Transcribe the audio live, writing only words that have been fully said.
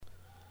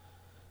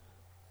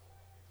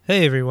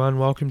Hey everyone,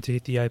 welcome to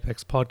Hit the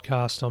Apex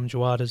podcast. I'm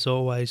Jawad as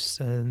always,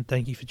 and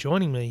thank you for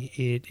joining me.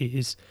 It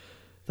is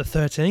the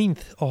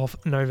 13th of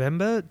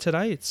November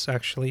today. It's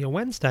actually a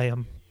Wednesday.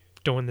 I'm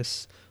doing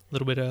this a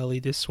little bit early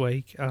this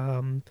week.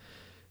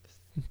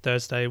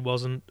 Thursday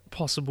wasn't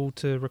possible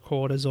to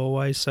record as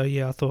always, so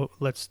yeah, I thought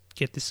let's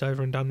get this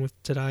over and done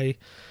with today,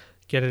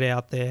 get it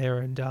out there,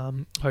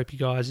 and hope you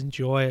guys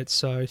enjoy it.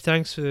 So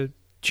thanks for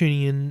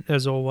tuning in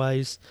as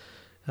always.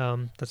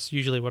 That's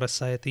usually what I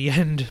say at the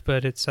end,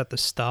 but it's at the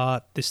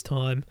start this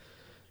time.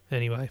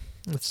 Anyway,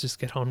 let's just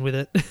get on with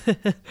it.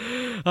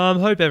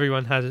 Hope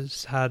everyone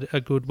has had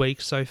a good week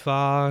so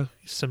far.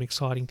 Some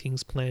exciting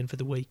things planned for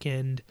the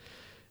weekend,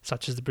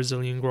 such as the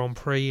Brazilian Grand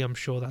Prix. I'm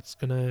sure that's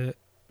going to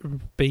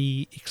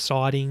be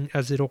exciting,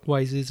 as it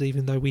always is,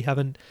 even though we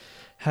haven't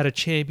had a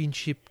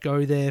championship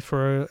go there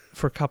for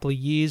a couple of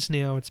years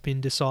now. It's been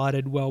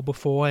decided well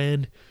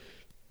beforehand.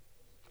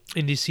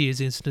 In this year's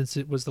instance,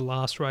 it was the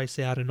last race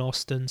out in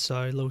Austin,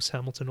 so Lewis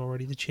Hamilton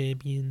already the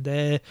champion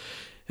there.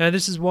 And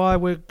this is why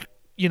we're,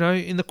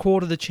 in the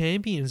court of the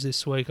champions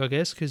this week, I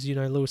guess, because,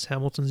 Lewis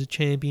Hamilton's a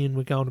champion.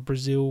 We're going to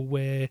Brazil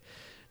where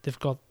they've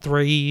got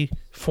three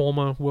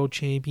former world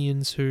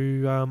champions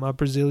who are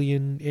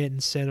Brazilian. Ayrton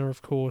Senna,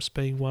 of course,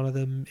 being one of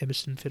them,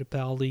 Emerson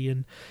Fittipaldi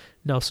and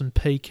Nelson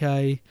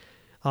Piquet.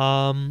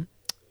 And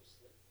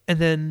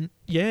then,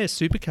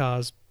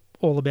 supercars,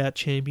 all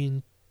about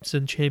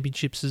and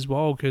championships as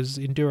well, because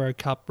Enduro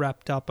Cup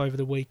wrapped up over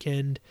the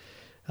weekend.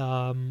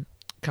 A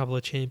couple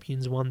of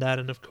champions won that,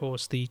 and of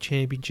course the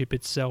championship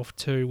itself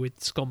too,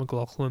 with Scott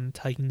McLaughlin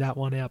taking that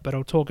one out. But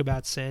I'll talk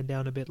about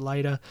Sandown a bit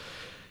later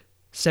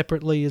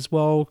separately as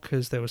well,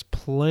 because there was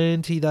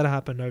plenty that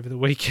happened over the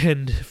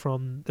weekend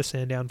from the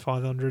Sandown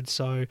 500,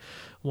 so I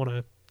want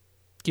to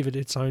give it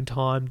its own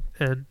time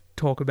and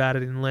talk about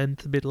it in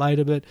length a bit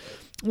later. But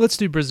let's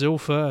do Brazil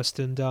first,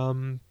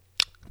 and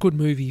good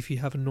movie if you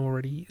haven't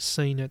already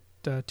seen it.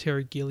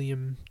 Terry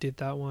Gilliam did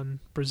that one,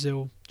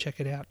 Brazil. Check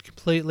it out.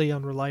 Completely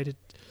unrelated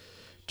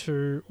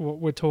to what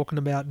we're talking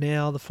about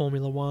now, the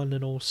Formula One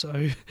and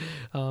also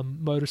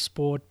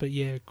motorsport. But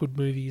yeah, good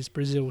movie is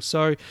Brazil.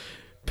 So,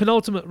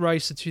 penultimate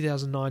race of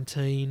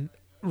 2019.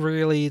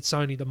 Really, it's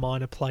only the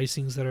minor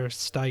placings that are at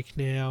stake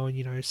now.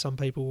 And, some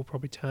people will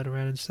probably turn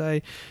around and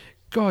say,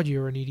 God,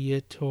 you're an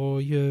idiot,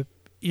 or you're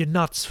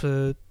nuts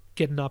for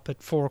getting up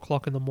at 4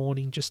 o'clock in the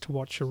morning just to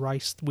watch a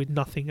race with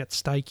nothing at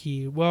stake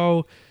here.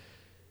 Well,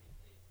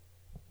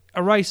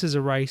 a race is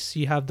a race.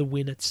 You have the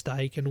win at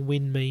stake, and a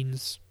win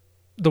means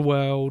the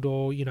world,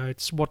 or,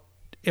 it's what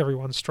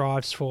everyone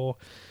strives for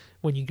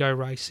when you go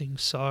racing.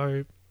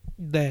 So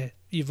there,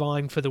 you're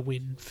vying for the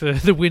win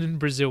in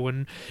Brazil,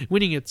 and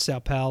winning at Sao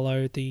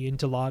Paulo, the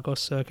Interlagos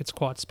circuit's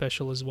quite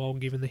special as well,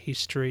 given the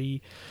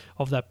history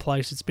of that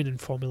place. It's been in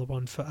Formula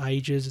One for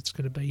ages. It's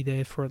going to be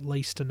there for at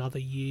least another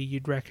year,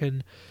 you'd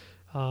reckon,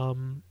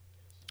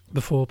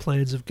 before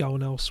plans of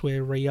going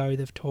elsewhere. Rio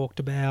they've talked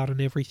about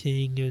and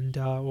everything, and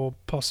or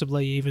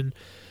possibly even,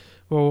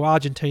 well,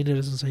 Argentina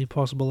doesn't seem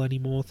possible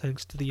anymore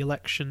thanks to the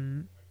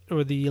election,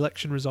 or the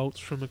election results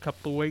from a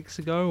couple of weeks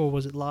ago, or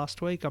was it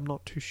last week? I'm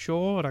not too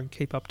sure. I don't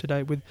keep up to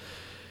date with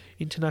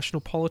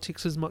international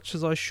politics as much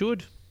as I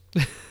should.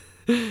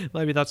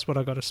 Maybe that's what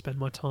I got to spend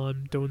my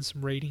time doing,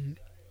 some reading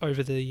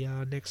over the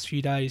next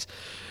few days.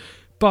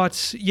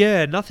 But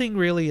yeah, nothing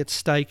really at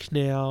stake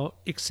now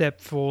except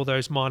for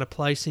those minor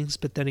placings.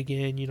 But then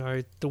again,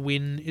 the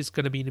win is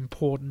going to be an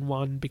important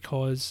one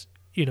because,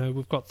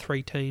 we've got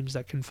three teams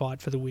that can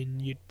fight for the win.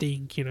 You'd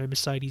think,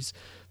 Mercedes,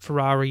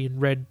 Ferrari and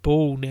Red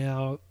Bull.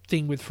 Now,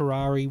 thing with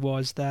Ferrari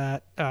was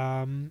that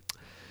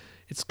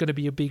it's going to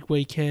be a big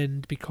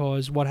weekend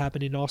because what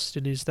happened in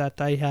Austin is that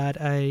they had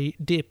a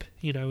dip,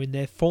 in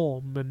their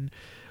form, and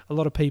a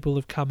lot of people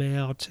have come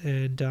out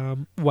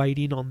and weighed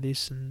in on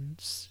this,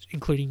 and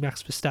including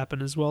Max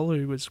Verstappen as well,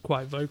 who was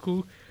quite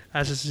vocal,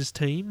 as is his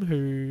team,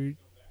 who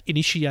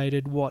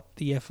initiated what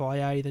the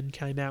FIA then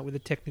came out with a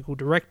technical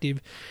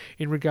directive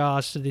in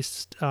regards to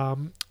this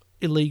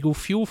illegal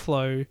fuel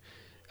flow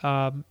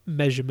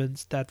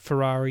measurements that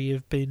Ferrari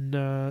have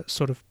been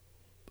sort of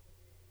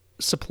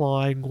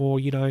supplying, or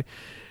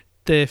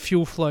the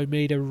fuel flow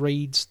meter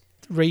reads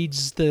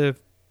the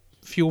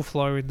fuel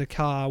flow in the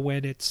car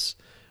when it's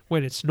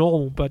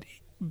normal, but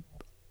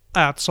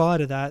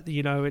outside of that,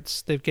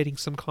 they're getting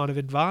some kind of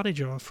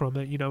advantage from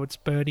it. It's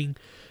burning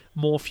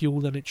more fuel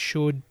than it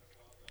should.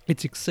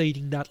 It's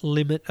exceeding that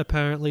limit,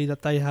 apparently,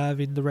 that they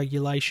have in the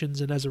regulations,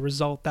 and as a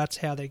result, that's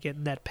how they're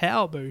getting that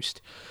power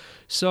boost.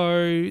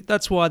 So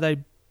that's why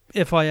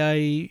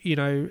FIA,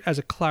 as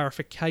a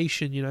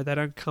clarification, they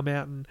don't come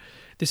out, and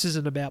this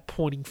isn't about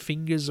pointing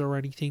fingers or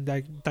anything.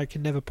 They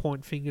can never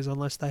point fingers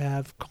unless they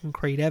have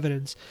concrete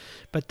evidence.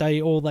 But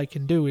all they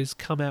can do is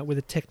come out with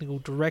a technical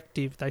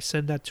directive. They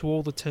send that to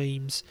all the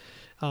teams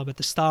at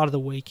the start of the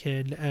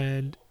weekend,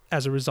 and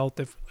as a result,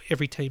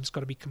 every team's got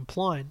to be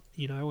compliant,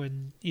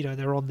 and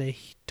they're on their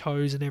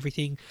toes and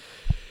everything.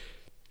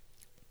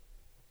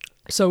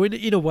 So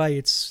in a way,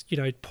 it's,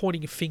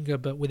 pointing a finger,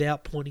 but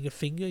without pointing a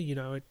finger.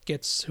 It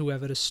gets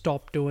whoever to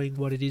stop doing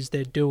what it is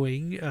they're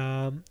doing,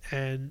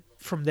 and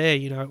from there,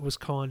 it was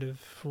kind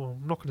of, well,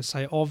 I'm not going to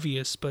say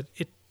obvious, but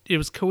it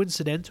was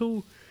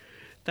coincidental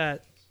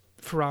that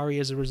Ferrari,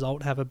 as a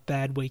result, have a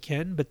bad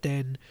weekend. But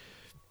then,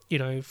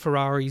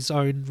 Ferrari's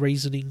own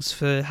reasonings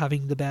for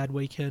having the bad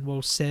weekend.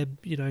 Well,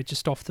 Seb,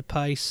 just off the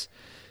pace,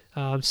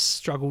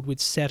 struggled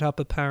with setup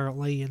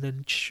apparently, and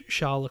then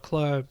Charles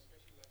Leclerc,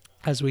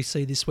 as we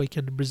see this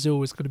weekend in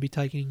Brazil, is going to be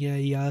taking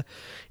a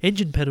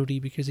engine penalty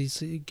because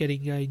he's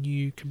getting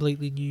a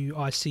completely new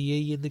ICE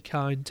in the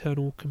car,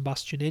 internal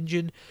combustion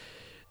engine.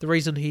 The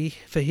reason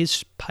for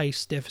his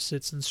pace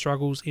deficits and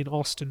struggles in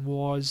Austin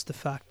was the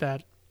fact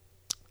that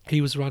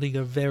he was running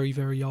a very,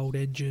 very old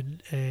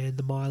engine, and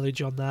the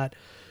mileage on that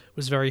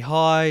was very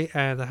high,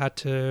 and they had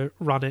to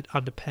run it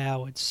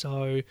underpowered.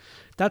 So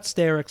that's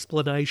their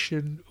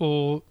explanation,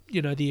 or,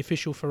 the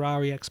official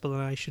Ferrari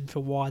explanation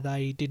for why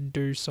they didn't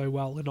do so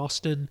well in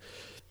Austin.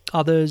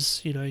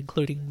 Others,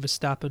 including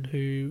Verstappen,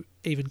 who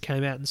even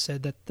came out and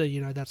said that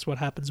that's what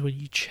happens when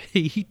you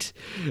cheat.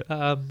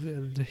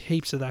 And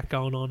heaps of that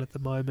going on at the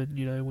moment.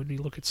 When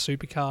you look at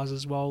supercars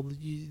as well, the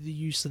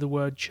use of the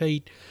word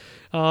cheat.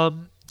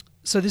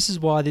 So this is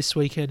why this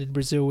weekend in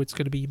Brazil it's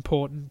going to be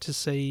important to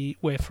see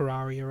where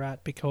Ferrari are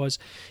at, because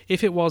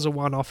if it was a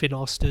one-off in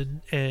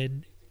Austin,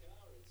 and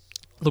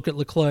look at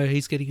Leclerc,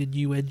 he's getting a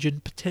new engine,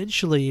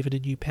 potentially even a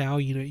new power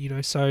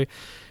unit, so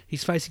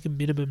he's facing a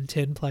minimum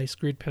 10-place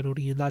grid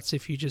penalty, and that's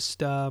if you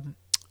just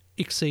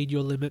exceed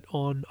your limit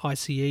on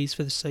ICEs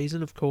for the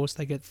season. Of course,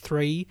 they get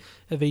 3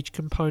 of each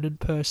component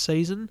per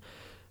season,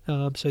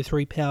 so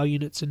 3 power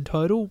units in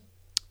total.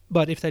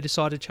 But if they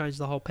decide to change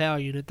the whole power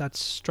unit, that's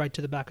straight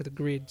to the back of the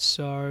grid.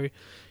 So,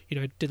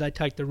 do they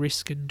take the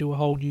risk and do a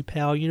whole new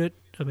power unit?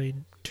 I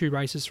mean, 2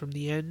 races from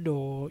the end,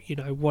 or,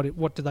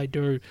 what do they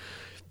do?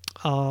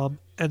 And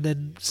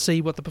then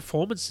see what the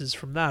performance is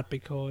from that,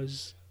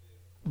 because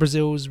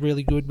Brazil is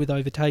really good with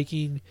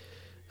overtaking.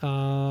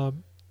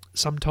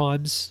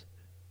 Sometimes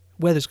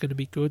weather's going to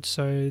be good,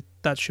 so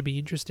that should be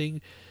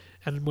interesting.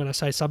 And when I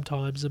say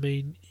sometimes, I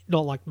mean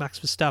not like Max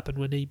Verstappen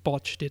when he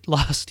botched it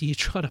last year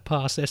trying to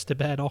pass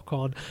Esteban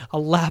Ocon, a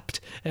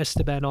lapped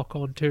Esteban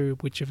Ocon too,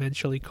 which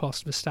eventually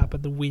cost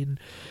Verstappen the win.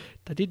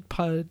 They did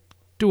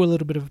do a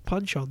little bit of a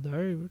punch on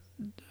though.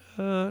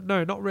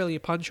 No, not really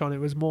a punch on. It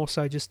was more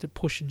so just a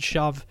push and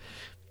shove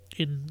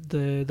in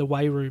the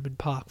weigh room in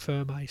Parc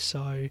Ferme.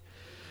 So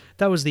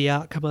that was the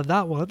outcome of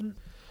that one.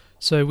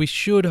 So we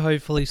should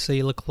hopefully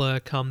see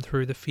Leclerc come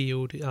through the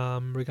field,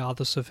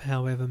 regardless of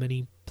however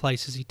many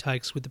places he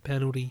takes with the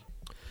penalty.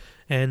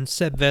 And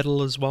Seb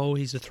Vettel as well,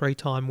 he's a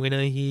 3-time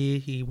winner here.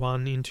 He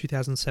won in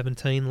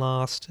 2017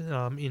 last,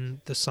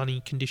 in the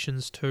sunny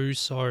conditions too.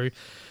 So,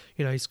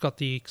 he's got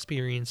the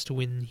experience to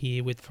win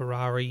here with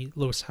Ferrari.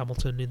 Lewis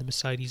Hamilton in the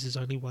Mercedes has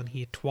only won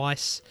here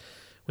twice,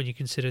 when you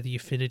consider the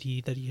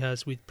affinity that he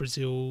has with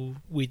Brazil,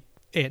 with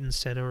Ayrton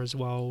Senna as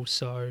well.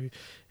 So,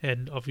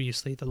 and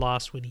obviously the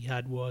last win he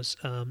had was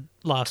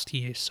last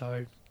year.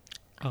 So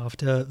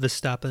after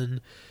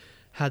Verstappen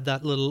had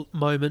that little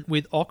moment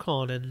with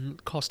Ocon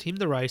and cost him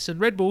the race, and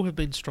Red Bull have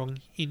been strong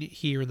in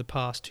the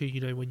past too.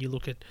 When you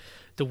look at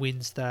the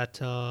wins that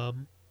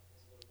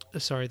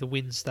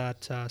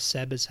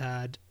Seb has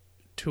had,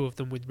 2 of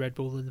them with Red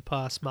Bull in the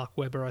past. Mark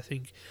Webber, I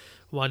think,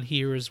 won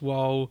here as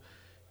well.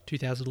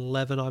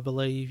 2011, I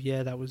believe.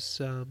 Yeah, that was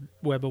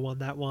Webber won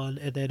that one.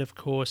 And then, of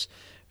course,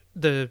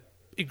 the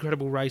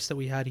incredible race that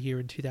we had here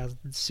in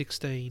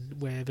 2016,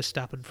 where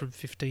Verstappen from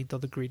 15th on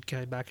the grid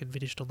came back and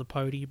finished on the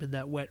podium in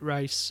that wet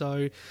race.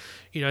 So,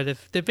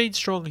 they've been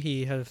strong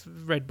here, have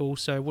Red Bull,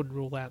 so I wouldn't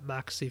rule out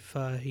Max if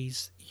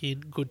he's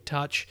in good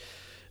touch.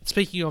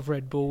 Speaking of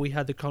Red Bull, we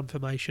had the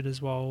confirmation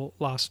as well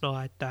last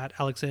night that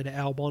Alexander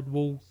Albon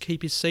will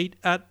keep his seat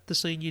at the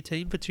senior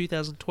team for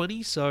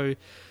 2020, so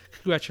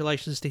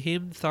congratulations to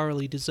him,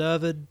 thoroughly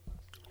deserved.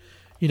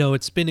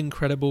 It's been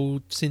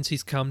incredible since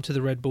he's come to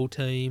the Red Bull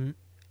team.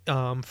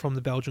 From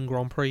the Belgian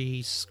Grand Prix,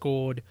 he's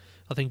scored,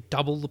 I think,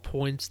 double the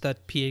points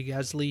that Pierre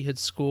Gasly had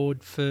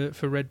scored for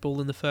Red Bull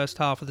in the first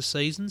half of the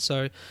season.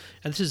 So,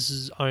 and this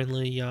is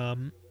only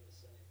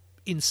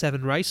in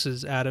 7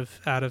 races out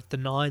of the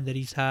 9 that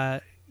he's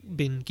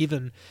been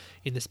given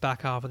in this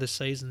back half of the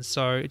season.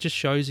 So it just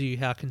shows you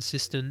how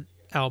consistent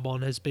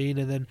Albon has been.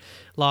 And then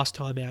last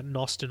time out in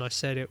Austin, I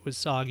said it was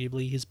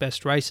arguably his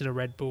best race in a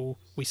Red Bull.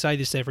 We say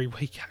this every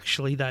week,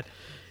 actually, that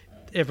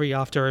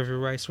after every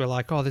race we're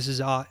like, oh, this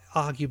is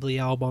arguably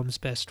Albon's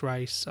best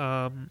race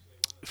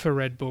for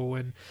Red Bull.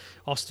 And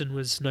Austin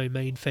was no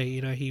mean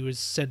feat. He was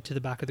sent to the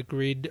back of the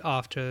grid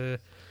after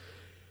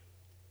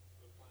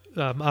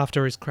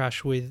his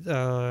crash with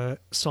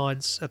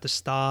Sainz at the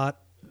start.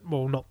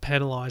 Well, not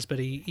penalised, but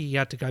he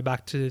had to go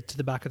back to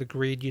the back of the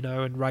grid,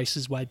 and race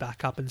his way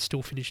back up and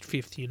still finished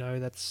 5th.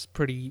 That's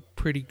pretty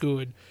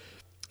good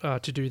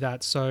to do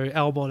that. So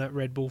Albon at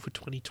Red Bull for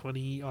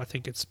 2020, I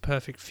think it's a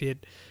perfect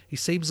fit. He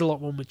seems a lot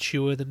more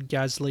mature than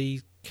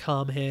Gasly,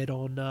 calm head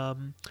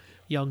on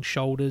young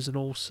shoulders, and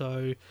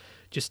also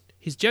just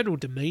his general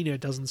demeanour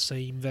doesn't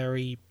seem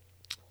very.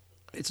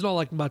 It's not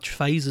like much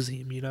phases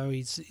him, you know.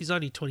 He's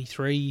only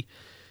 23,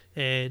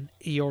 and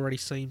he already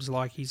seems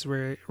like he's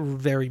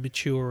very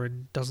mature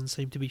and doesn't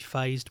seem to be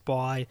phased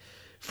by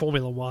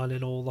Formula One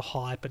and all the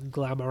hype and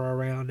glamour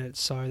around it.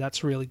 So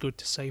that's really good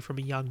to see from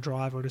a young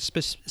driver, and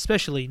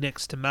especially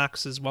next to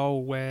Max as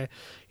well, where,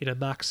 you know,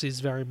 Max is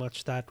very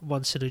much that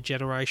once in a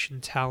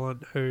generation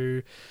talent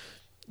who,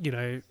 you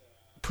know,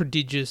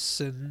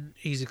 prodigious, and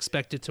he's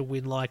expected to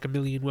win like 1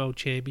 million world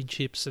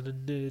championships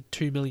and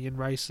 2 million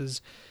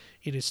races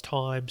in his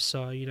time.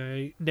 So, you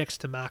know, next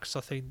to Max, I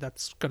think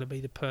that's going to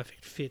be the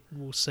perfect fit, and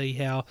we'll see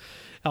how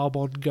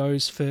Albon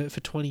goes for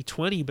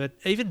 2020. But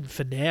even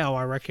for now,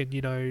 I reckon,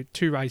 you know,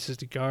 2 races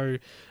to go,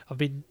 I've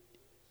been,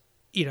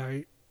 you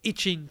know,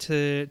 itching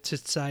to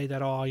say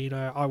that, oh, you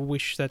know, I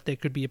wish that there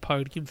could be a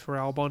podium for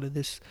Albon in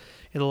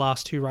the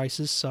last 2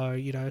 races. So,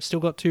 you know, still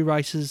got 2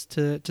 races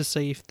to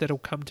see if that'll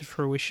come to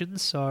fruition.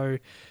 So,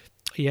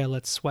 yeah,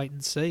 let's wait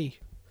and see.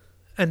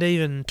 And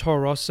even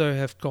Toro Rosso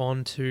have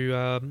gone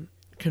to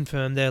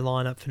confirm their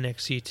lineup for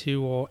next year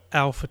too, or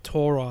Alpha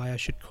Tauri, I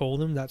should call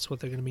them. That's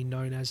what they're going to be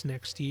known as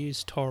next year,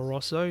 is Toro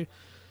Rosso.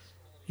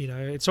 You know,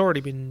 it's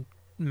already been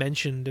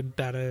mentioned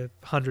about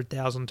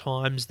 100,000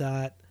 times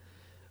that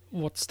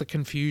what's the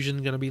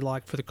confusion going to be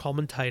like for the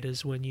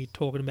commentators when you're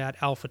talking about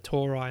Alpha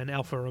Tauri and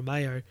Alfa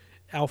Romeo?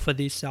 Alpha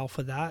this,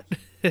 Alpha that.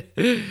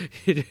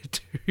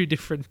 2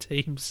 different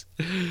teams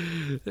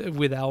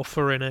with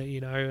Alpha in it,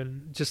 you know,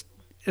 and just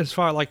as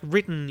far like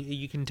written,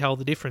 you can tell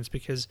the difference,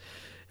 because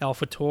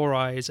Alpha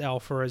Tauri is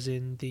Alpha as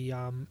in the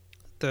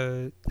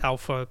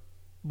Alpha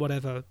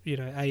whatever, you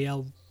know,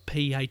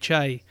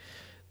 ALPHA,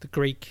 the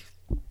Greek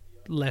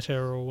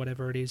letter or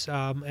whatever it is,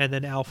 and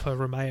then Alfa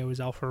Romeo is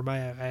Alfa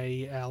Romeo,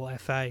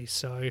 ALFA.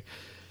 So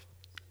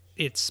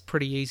it's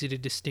pretty easy to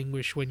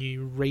distinguish when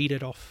you read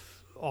it off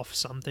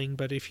something,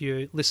 but if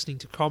you're listening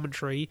to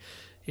commentary,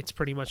 it's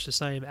pretty much the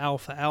same,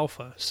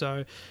 Alpha.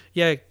 So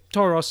yeah,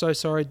 Toro Rosso,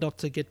 sorry not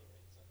to get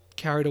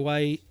carried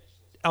away,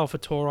 Alpha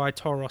Tauri,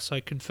 Toro Rosso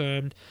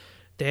confirmed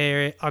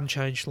their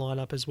unchanged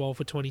lineup as well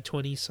for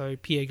 2020. So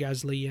Pierre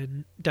Gasly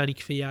and Danny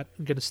Kvyat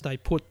are going to stay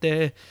put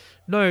there.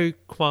 No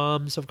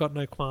qualms. I've got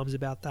no qualms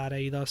about that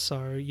either.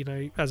 So, you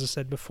know, as I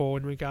said before,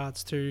 in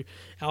regards to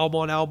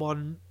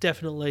Albon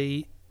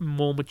definitely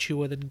more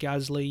mature than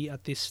Gasly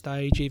at this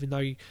stage, even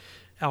though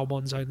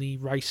Albon's only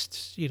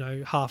raced, you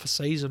know, half a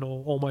season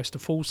or almost a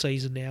full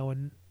season now,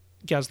 and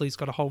Gasly's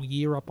got a whole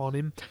year up on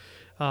him.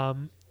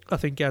 I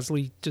think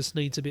Gasly just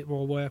needs a bit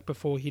more work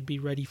before he'd be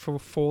ready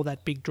for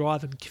that big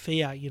drive, and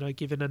Kvyat, you know,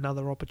 given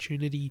another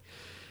opportunity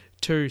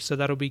too. So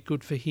that'll be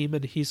good for him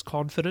and his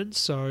confidence.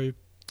 So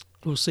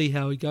we'll see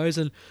how he goes.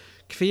 And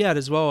Kvyat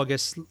as well, I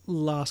guess,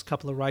 last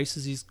couple of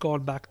races, he's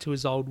gone back to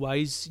his old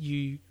ways.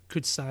 You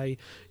could say,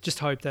 just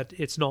hope that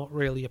it's not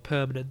really a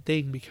permanent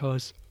thing,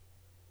 because,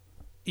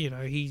 you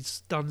know,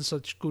 he's done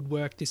such good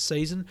work this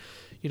season.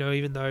 You know,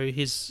 even though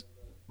his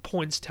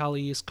points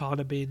tally has kind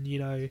of been, you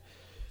know,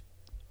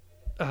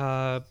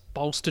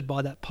 bolstered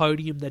by that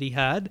podium that he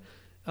had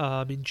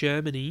in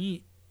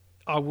Germany,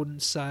 I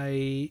wouldn't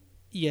say,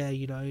 yeah,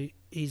 you know,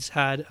 he's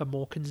had a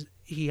more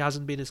he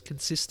hasn't been as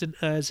consistent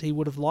as he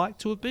would have liked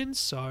to have been.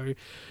 So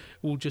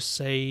we'll just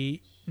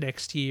see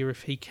next year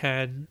if he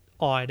can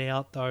iron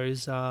out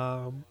those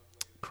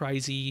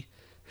crazy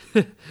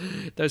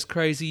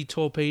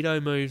torpedo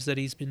moves that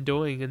he's been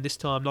doing, and this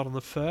time not on the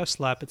first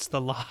lap, it's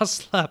the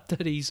last lap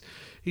that he's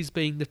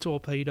being the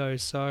torpedo.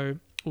 So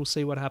we'll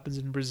see what happens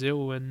in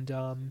Brazil,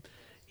 and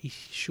he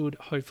should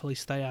hopefully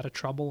stay out of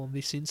trouble in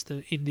this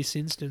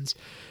instance.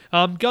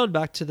 Going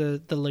back to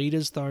the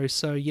leaders though,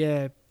 so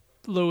yeah,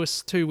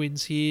 Lewis 2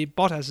 wins here.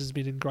 Bottas has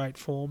been in great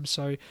form,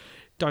 so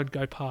don't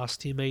go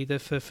past him either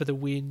for the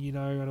win, you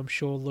know. And I'm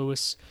sure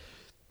Lewis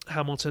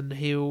Hamilton,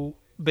 he'll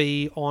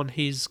be on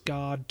his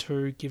guard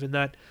too, given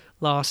that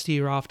last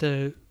year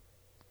after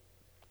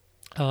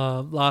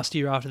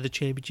the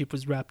championship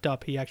was wrapped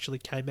up, he actually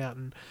came out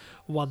and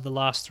won the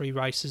last 3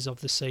 races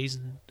of the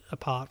season,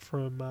 apart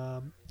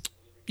from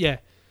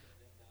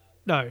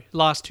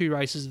last 2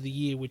 races of the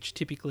year, which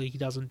typically he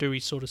doesn't do. He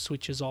sort of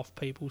switches off,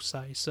 people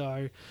say.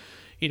 So,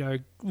 you know,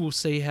 we'll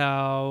see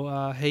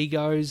how he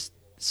goes,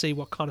 see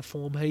what kind of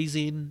form he's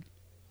in,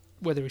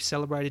 whether he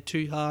celebrated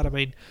too hard. I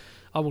mean,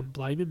 I wouldn't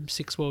blame him.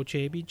 6 world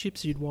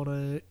championships, you'd want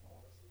to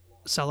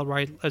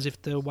celebrate as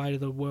if the weight of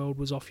the world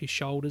was off your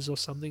shoulders or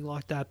something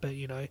like that. But,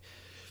 you know, it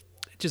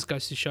just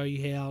goes to show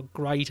you how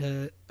great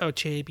a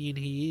champion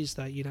he is,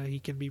 that, you know, he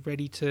can be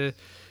ready to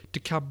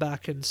come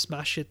back and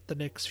smash it the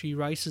next few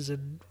races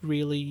and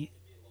really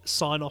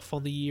sign off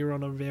on the year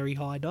on a very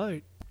high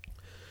note.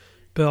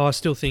 But I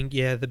still think,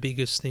 yeah, the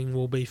biggest thing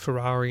will be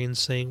Ferrari and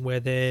seeing where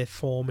their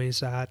form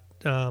is at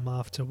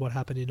after what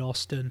happened in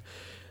Austin.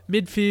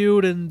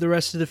 Midfield and the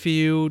rest of the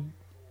field,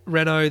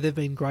 Renault, they've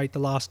been great the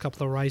last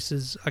couple of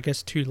races. I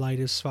guess too late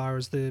as far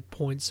as the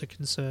points are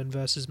concerned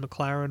versus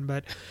McLaren,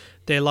 but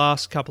their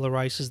last couple of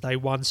races they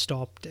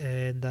one-stopped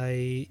and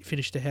they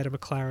finished ahead of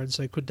McLaren,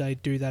 so could they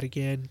do that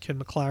again? Can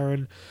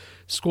McLaren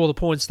score the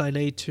points they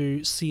need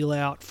to seal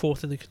out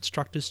fourth in the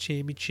Constructors'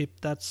 Championship?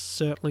 That's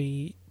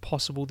certainly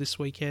possible this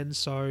weekend,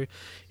 so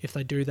if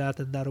they do that,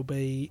 then that'll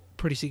be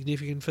pretty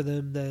significant for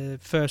them. The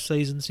first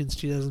season since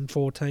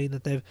 2014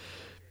 that they've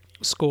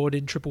scored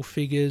in triple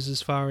figures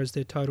as far as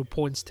their total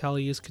points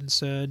tally is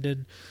concerned,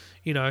 and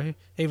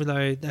even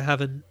though they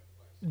haven't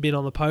been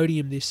on the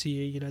podium this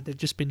year, they've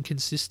just been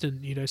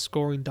consistent,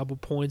 scoring double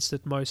points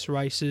at most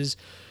races.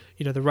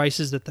 The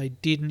races that they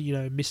didn't,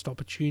 missed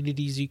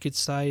opportunities, you could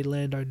say.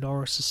 Lando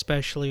Norris,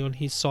 especially on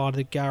his side of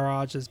the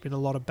garage, there's been a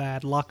lot of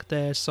bad luck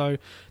there, so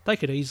they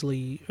could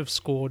easily have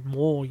scored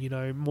more,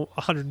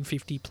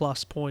 150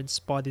 plus points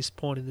by this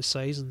point in the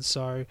season,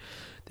 so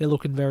they're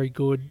looking very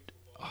good.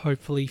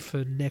 Hopefully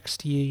for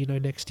next year,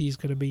 next year's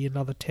going to be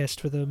another test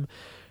for them.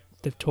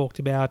 They've talked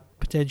about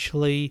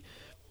potentially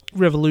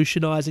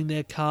revolutionising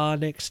their car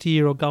next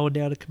year or going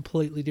down a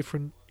completely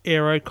different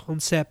aero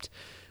concept.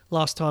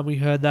 Last time we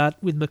heard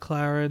that with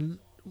McLaren,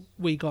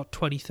 we got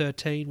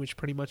 2013, which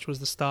pretty much was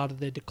the start of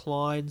their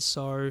decline.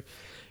 So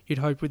you'd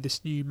hope with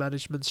this new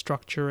management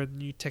structure and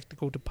new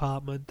technical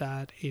department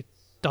that it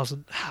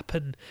doesn't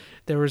happen.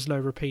 There is no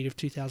repeat of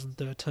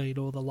 2013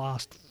 or the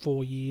last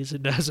 4 years,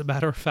 and as a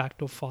matter of fact,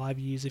 or 5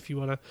 years if you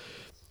want to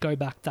go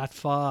back that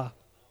far.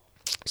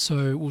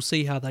 So we'll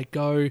see how they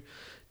go.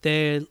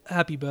 Their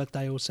happy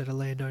birthday also to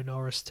Lando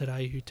Norris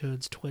today, who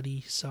turns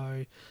 20,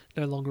 so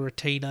no longer a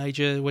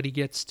teenager when he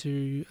gets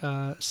to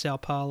Sao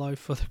Paulo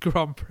for the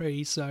Grand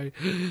Prix. So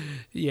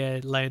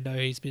yeah, Lando,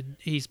 he's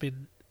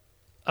been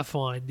a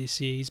find this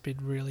year. He's been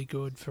really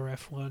good for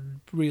F1.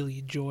 Really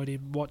enjoyed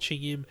him,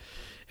 watching him,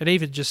 and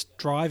even just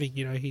driving.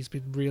 He's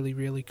been really,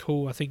 really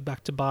cool. I think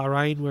back to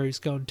Bahrain where he's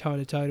gone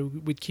toe-to-toe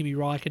with Kimi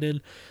Raikkonen,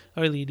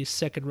 only in his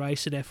second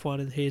race in F1,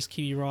 and here's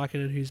Kimi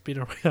Raikkonen, who's been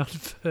around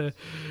for,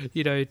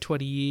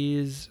 20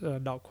 years.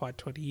 Not quite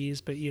 20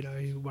 years, but you know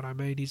what I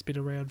mean. He's been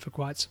around for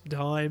quite some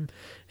time,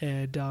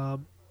 and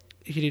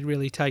he didn't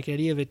really take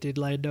any of it, did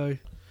Lando?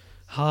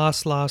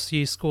 Haas last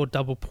year scored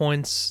double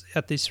points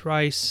at this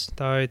race,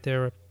 though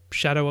they're a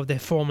shadow of their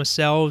former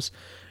selves.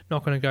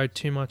 Not going to go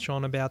too much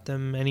on about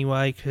them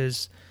anyway,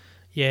 because,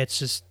 it's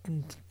just,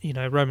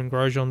 Roman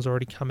Grosjean's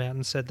already come out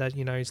and said that,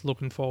 he's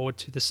looking forward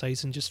to the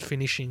season just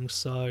finishing.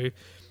 So,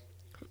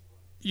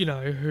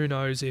 who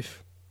knows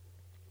if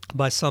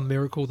by some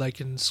miracle they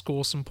can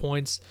score some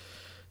points.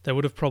 They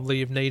would have probably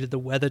have needed the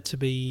weather to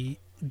be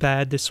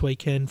bad this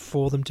weekend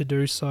for them to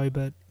do so,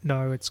 but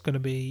no, it's going to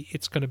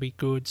be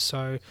good.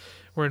 So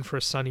we're in for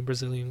a sunny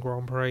Brazilian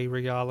Grand Prix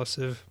regardless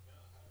of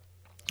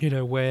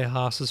where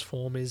Haas's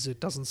form is. It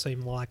doesn't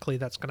seem likely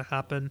that's going to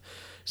happen.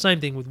 Same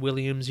thing with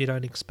Williams. You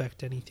don't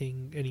expect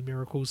any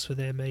miracles for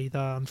them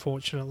either,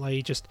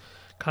 unfortunately. Just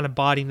kind of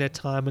biding their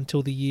time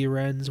until the year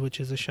ends, which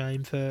is a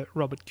shame for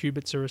Robert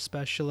Kubica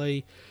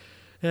especially.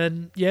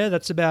 And yeah,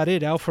 that's about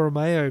it. Alfa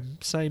Romeo,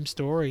 same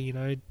story.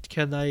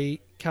 Can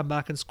they come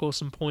back and score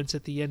some points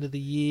at the end of the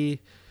year?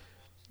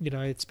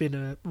 It's been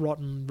a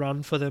rotten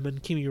run for them.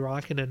 And Kimi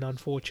Raikkonen,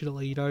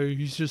 unfortunately,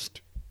 he's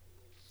just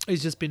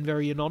been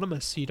very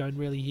anonymous. You don't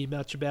really hear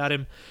much about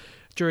him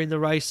during the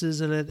races,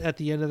 and at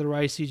the end of the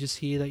race, you just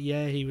hear that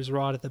he was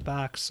right at the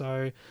back.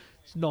 So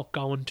it's not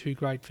going too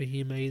great for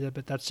him either.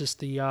 But that's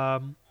just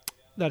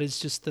that is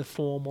just the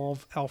form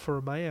of Alfa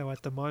Romeo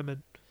at the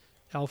moment.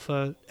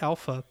 Alpha.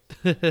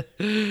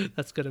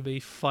 That's going to be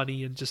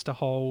funny and just a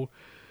whole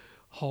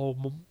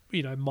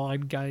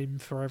mind game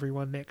for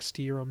everyone next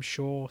year, I'm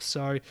sure.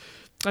 So,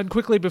 and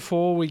quickly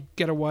before we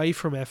get away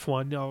from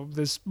F1,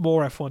 there's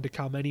more F1 to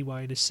come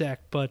anyway in a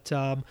sec, but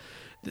the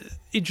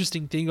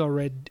interesting thing I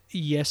read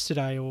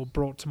yesterday or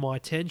brought to my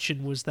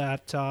attention was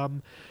that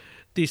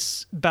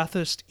this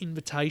Bathurst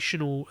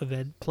Invitational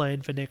event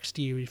planned for next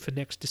year, for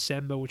next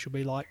December, which will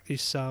be like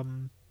this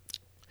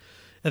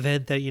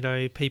event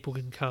that, people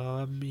can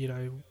come,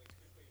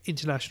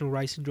 international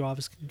racing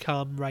drivers can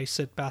come race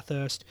at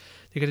Bathurst.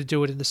 They're going to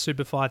do it in the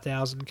Super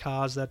 5000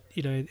 cars that,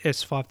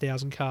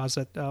 S5000 cars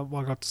that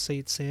I got to see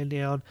at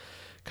Sandown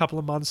a couple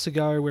of months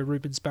ago, where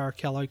Rubens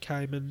Barrichello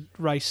came and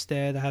raced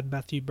there. They had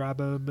Matthew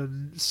Brabham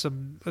and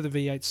some of the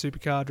V8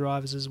 supercar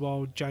drivers as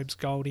well, James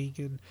Golding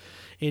and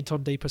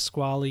Anton De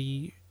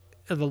Pasquale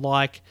and the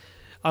like.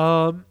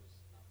 But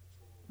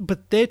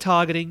they're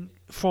targeting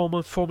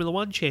former Formula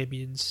One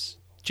champions,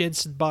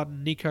 Jenson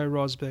Button, Nico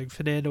Rosberg,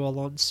 Fernando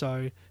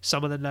Alonso,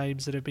 some of the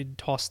names that have been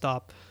tossed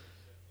up.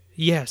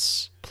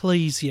 Yes,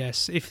 please,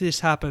 yes. If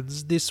this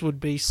happens, this would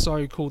be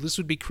so cool. This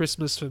would be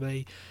Christmas for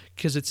me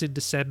because it's in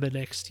December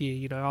next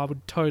year. I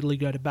would totally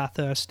go to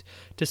Bathurst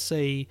to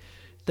see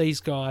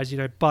these guys,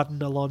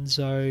 Button,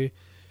 Alonso,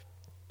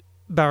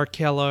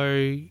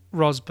 Barrichello,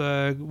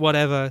 Rosberg,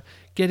 whatever,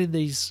 get in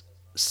these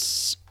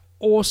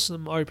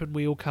awesome open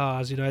wheel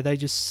cars.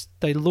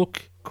 They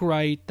look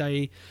great.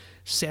 They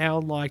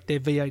sound like they're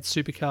V8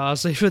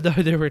 supercars, even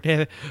though they're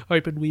in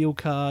open wheel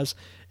cars,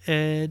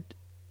 and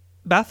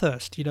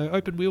Bathurst,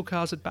 open wheel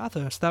cars at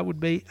Bathurst. That would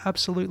be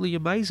absolutely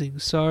amazing.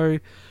 So,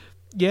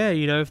 yeah,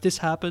 if this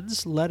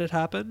happens, let it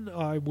happen.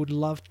 I would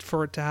love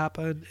for it to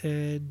happen,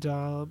 and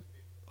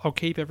I'll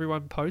keep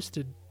everyone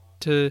posted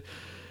to,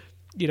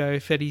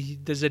 if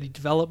there's any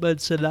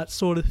developments and that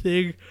sort of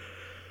thing.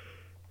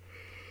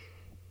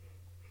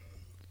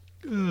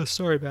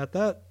 Sorry about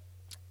that.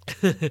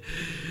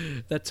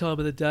 That time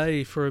of the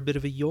day for a bit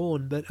of a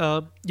yawn. But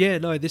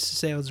this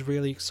sounds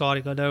really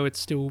exciting. I know it's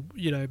still,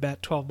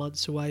 about 12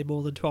 months away,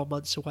 more than 12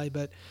 months away,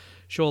 but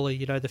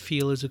surely, the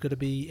feelers are going to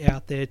be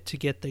out there to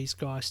get these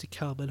guys to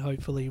come and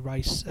hopefully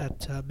race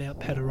at Mount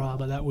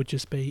Panorama. That would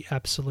just be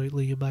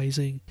absolutely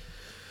amazing.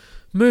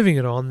 Moving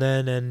it on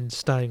then, and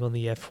staying on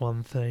the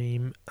F1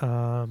 theme,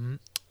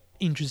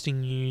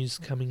 interesting news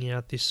coming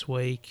out this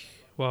week.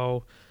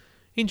 Well,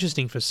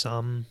 interesting for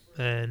some,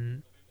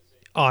 and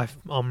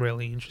I'm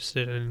really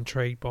interested and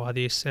intrigued by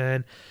this,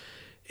 and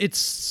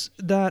it's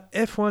that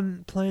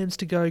F1 plans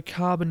to go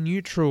carbon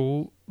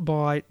neutral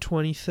by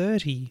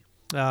 2030,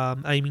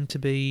 aiming to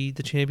be,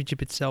 the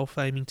championship itself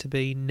aiming to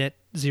be net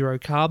zero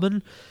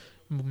carbon,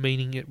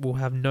 meaning it will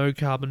have no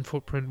carbon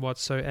footprint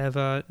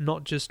whatsoever,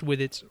 not just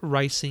with its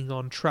racing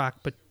on track,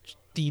 but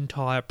the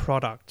entire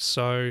product.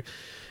 So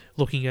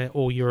looking at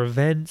all your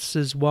events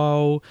as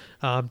well,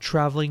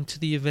 travelling to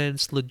the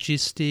events,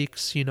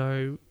 logistics,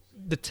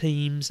 the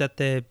teams at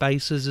their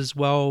bases as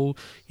well,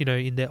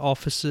 in their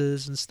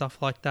offices and stuff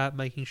like that,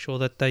 making sure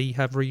that they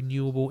have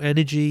renewable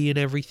energy and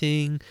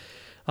everything.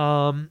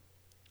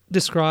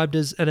 Described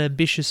as an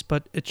ambitious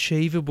but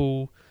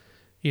achievable,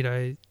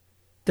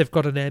 they've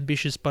got an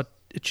ambitious but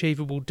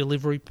achievable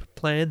delivery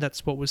plan.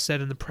 That's what was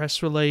said in the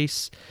press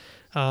release.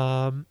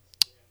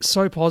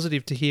 So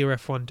positive to hear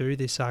F1 do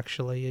this,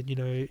 actually.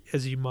 And,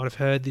 as you might have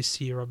heard this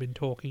year, I've been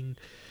talking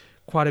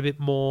quite a bit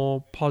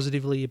more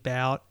positively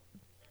about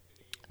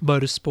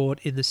motorsport,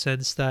 in the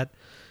sense that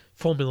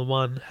Formula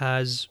One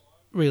has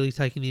really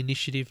taken the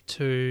initiative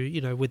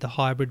to, with the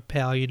hybrid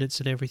power units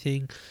and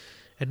everything,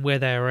 and where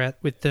they are at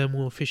with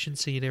thermal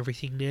efficiency and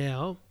everything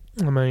now.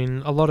 I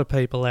mean, a lot of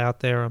people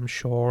out there, I'm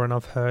sure, and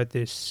I've heard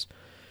this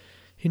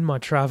in my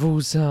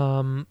travels,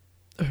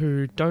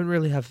 who don't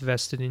really have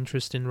vested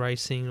interest in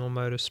racing or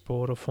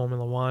motorsport or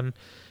Formula One,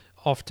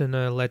 often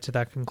are led to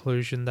that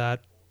conclusion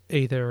that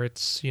either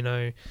it's,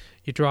 you're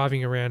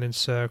driving around in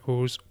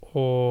circles,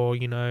 or,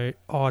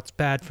 it's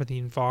bad for the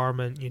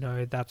environment,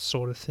 that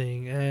sort of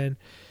thing. And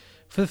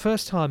for the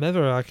first time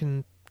ever, I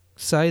can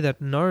say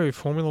that no,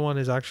 Formula One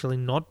is actually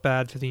not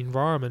bad for the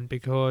environment,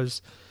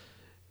 because,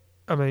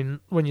 I mean,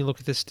 when you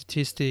look at the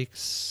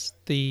statistics,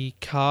 the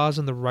cars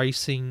and the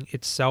racing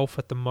itself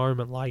at the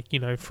moment, like,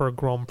 for a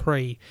Grand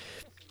Prix,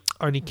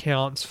 only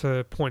counts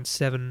for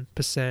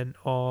 0.7%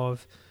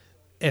 of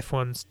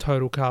F1's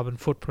total carbon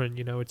footprint.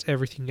 It's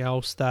everything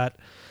else that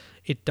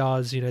it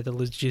does, the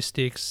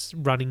logistics,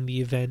 running the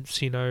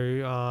events,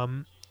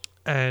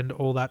 and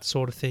all that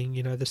sort of thing,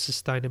 the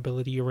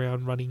sustainability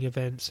around running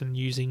events and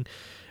using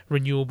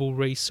renewable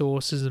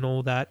resources and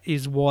all that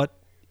is what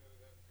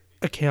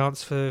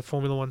accounts for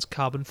Formula One's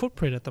carbon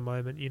footprint at the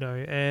moment,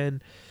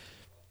 and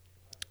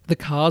the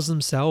cars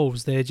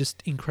themselves, they're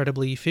just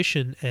incredibly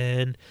efficient,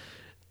 and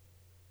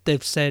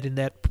they've said in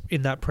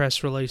that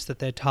press release that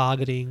they're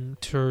targeting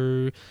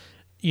to,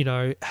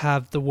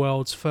 have the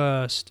world's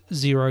first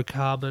zero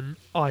carbon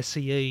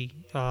ICE,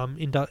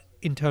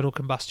 internal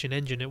combustion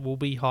engine. It will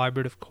be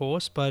hybrid, of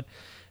course, but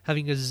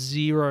having a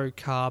zero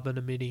carbon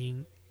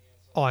emitting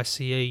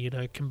ICE,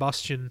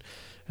 combustion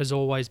has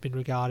always been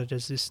regarded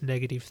as this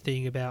negative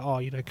thing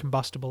about,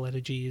 combustible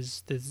energy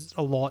there's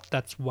a lot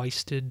that's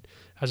wasted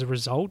as a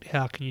result.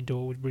 How can you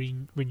do it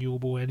with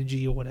renewable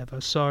energy or whatever?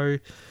 So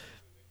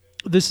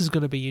this is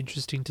going to be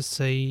interesting to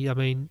see. I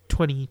mean,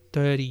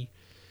 2030,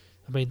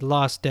 the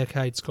last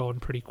decade's gone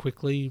pretty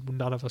quickly.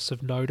 None of us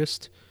have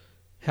noticed.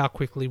 How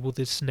quickly will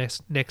this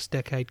next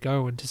decade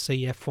go? And to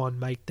see F1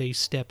 make these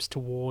steps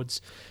towards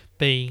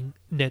being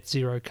net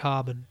zero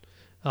carbon.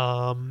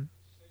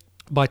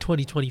 By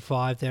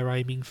 2025, they're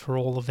aiming for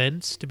all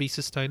events to be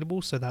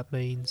sustainable. So that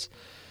means,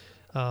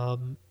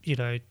 the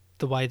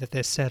way that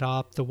they're set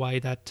up, the way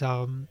that,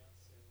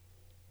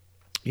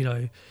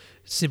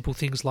 simple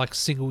things like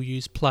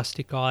single-use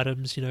plastic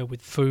items,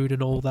 with food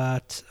and all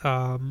that,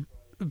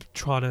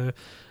 trying to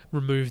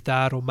remove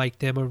that or make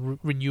them a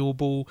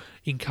renewable,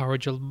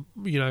 encourage, have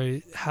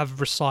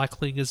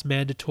recycling as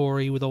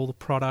mandatory with all the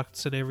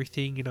products and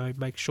everything,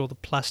 make sure the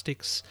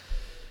plastics,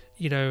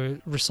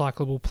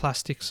 recyclable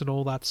plastics and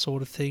all that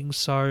sort of thing.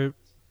 So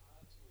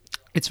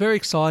it's very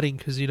exciting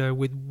because,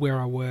 with where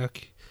I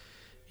work,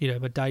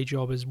 my day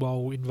job as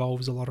well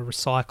involves a lot of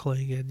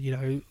recycling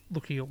and,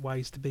 looking at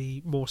ways to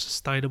be more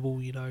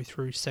sustainable,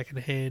 through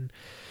secondhand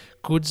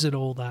goods and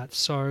all that.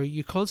 So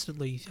I'm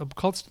constantly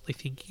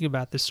thinking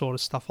about this sort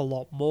of stuff a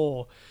lot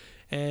more.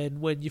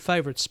 And when your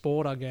favourite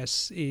sport, I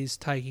guess, is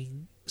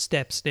taking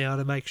steps now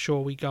to make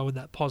sure we go in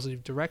that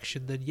positive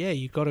direction, then yeah,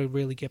 you've got to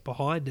really get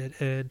behind it.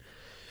 And,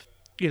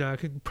 I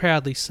can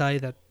proudly say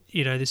that,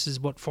 this is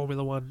what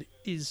Formula One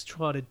is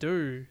trying to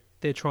do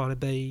they're trying to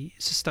be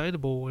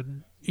sustainable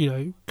and,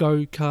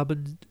 go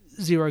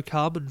zero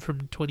carbon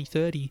from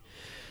 2030.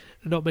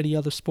 Not many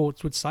other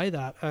sports would say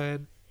that.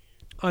 And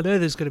I know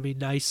there's going to be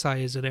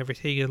naysayers and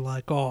everything and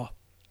like,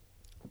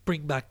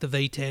 bring back the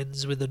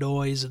V10s with the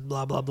noise and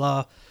blah, blah,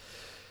 blah.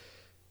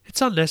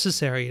 It's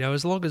unnecessary,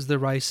 as long as the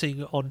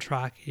racing on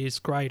track is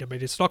great. I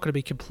mean, it's not going to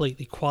be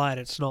completely quiet.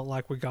 It's not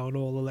like we're going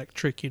all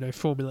electric,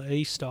 Formula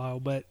E style.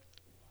 But,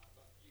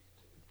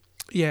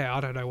 yeah,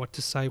 I don't know what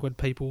to say when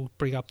people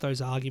bring up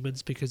those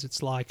arguments, because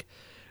it's like,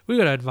 we've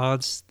got to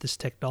advance this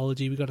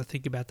technology. We've got to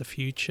think about the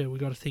future. We've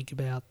got to think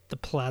about the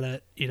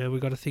planet. We've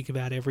got to think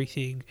about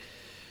everything,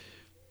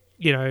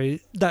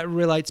 that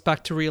relates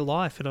back to real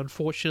life. And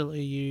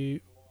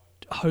unfortunately,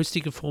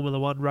 hosting a Formula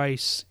One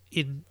race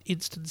in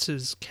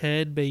instances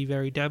can be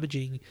very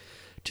damaging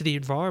to the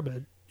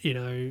environment,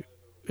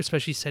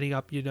 especially setting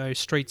up,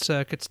 street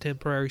circuits,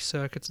 temporary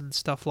circuits and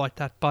stuff like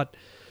that. But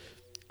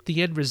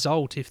the end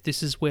result, if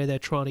this is where they're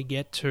trying to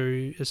get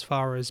to as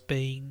far as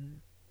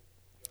being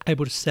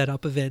able to set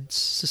up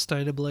events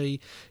sustainably,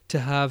 to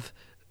have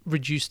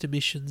reduced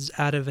emissions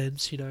at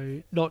events,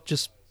 not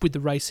just with the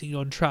racing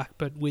on track,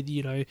 but with,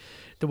 the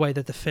way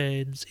that the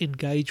fans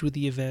engage with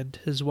the event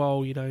as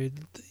well.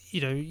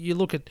 You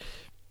look at,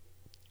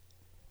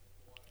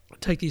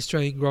 take the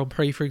Australian Grand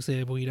Prix, for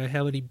example,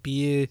 how many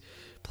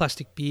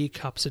plastic beer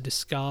cups are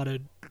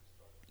discarded,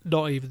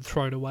 not even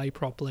thrown away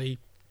properly,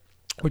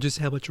 or just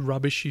how much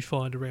rubbish you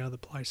find around the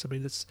place. I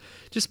mean, it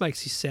just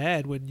makes you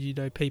sad when,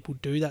 people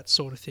do that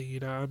sort of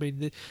thing, I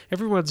mean,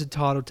 everyone's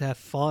entitled to have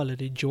fun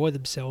and enjoy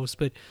themselves,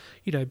 but,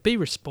 be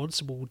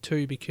responsible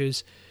too,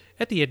 because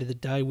at the end of the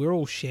day, we're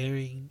all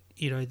sharing,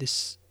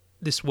 this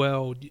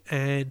world,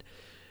 and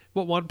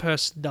what one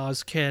person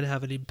does can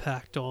have an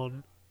impact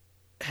on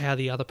how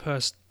the other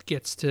person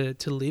gets to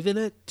live in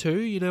it too,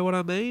 you know what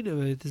I mean?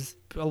 There's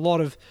a lot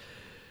of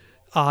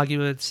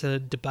arguments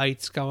and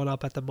debates going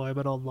up at the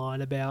moment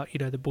online about,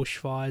 the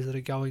bushfires that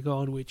are going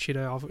on, which,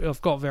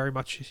 I've got very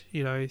much,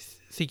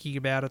 thinking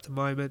about at the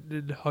moment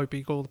and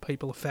hoping all the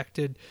people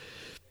affected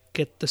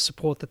get the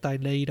support that they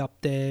need up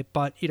there.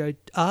 But,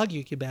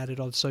 arguing about it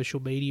on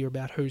social media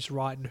about who's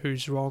right and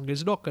who's wrong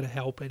is not going to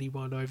help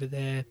anyone over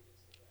there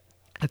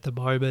at the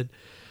moment.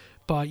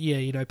 But,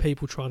 yeah,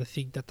 people trying to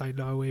think that they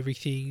know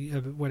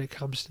everything when it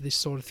comes to this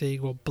sort of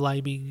thing, or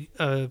blaming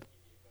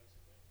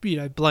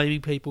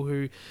people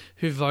who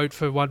vote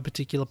for one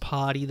particular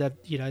party that,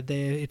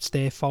 it's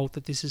their fault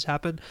that this has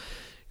happened.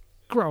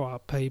 Grow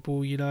up, people,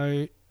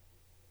 we've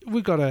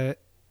got to...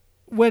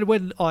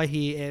 When I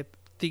hear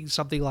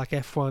something like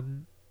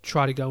F1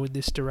 try to go in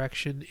this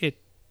direction, it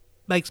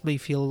makes me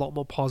feel a lot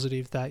more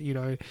positive that,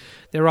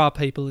 there are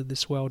people in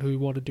this world who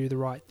want to do the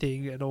right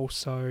thing and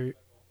also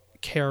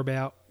care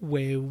about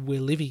where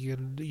we're living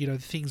and, the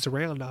things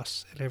around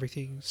us and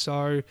everything.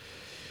 So,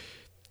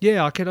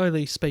 yeah, I can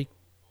only speak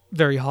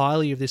very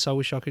highly of this. I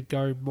wish I could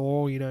go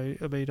more, I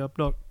mean, I'm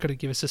not going to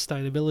give a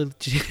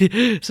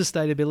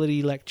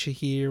sustainability lecture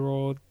here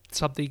or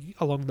something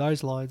along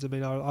those lines. I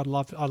mean, I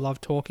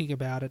love talking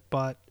about it,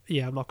 but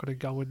yeah, I'm not going to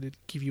go in and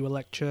give you a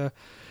lecture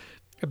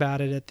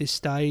about it at this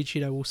stage.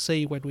 We'll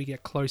see when we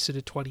get closer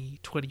to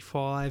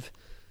 2025.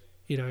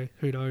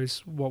 Who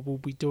knows what we'll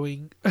be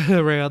doing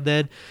around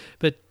then,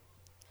 but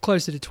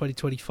closer to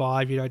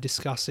 2025,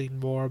 discussing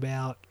more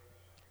about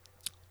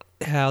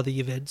how the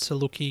events are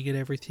looking and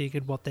everything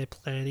and what they're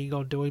planning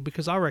on doing,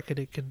 because I reckon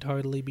it can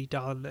totally be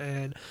done.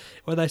 And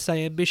when they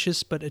say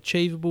ambitious but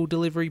achievable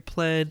delivery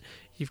plan,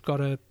 you've got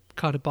to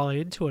kind of buy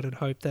into it and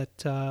hope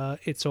that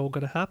it's all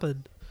going to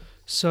happen.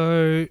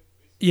 So,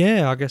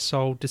 yeah, I guess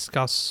I'll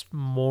discuss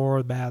more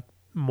of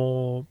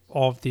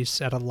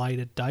this at a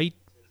later date,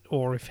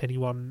 or if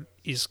anyone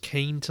is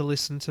keen to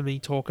listen to me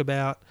talk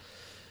about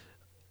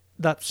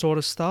that sort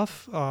of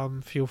stuff,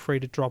 feel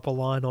free to drop a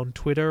line on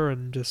Twitter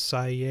and just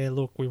say, yeah,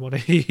 look, we want to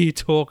hear you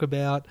talk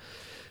about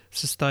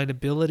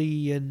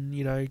sustainability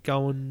and,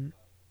 going,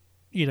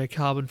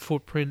 carbon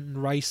footprint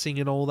and racing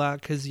and all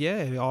that, because,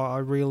 yeah, I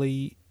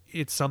really,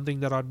 it's something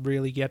that I'd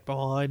really get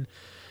behind,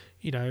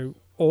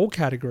 all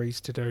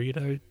categories to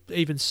do,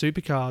 even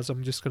supercars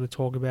I'm just going to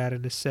talk about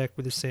in a sec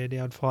with the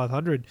Sandown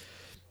 500.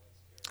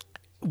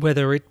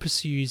 Whether it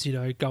pursues,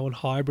 going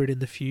hybrid in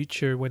the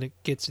future when it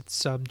gets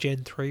its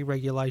Gen 3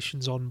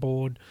 regulations on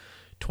board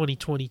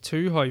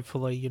 2022,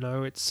 hopefully,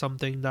 it's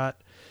something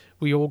that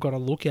we all got to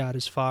look at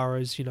as far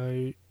as,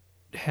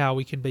 how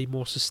we can be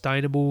more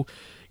sustainable.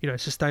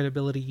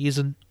 Sustainability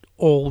isn't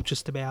all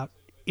just about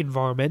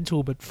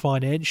environmental, but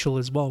financial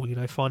as well.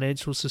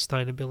 Financial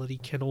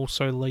sustainability can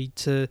also lead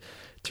to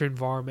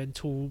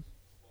environmental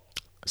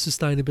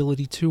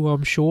sustainability too,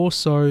 I'm sure.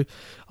 So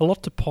a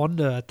lot to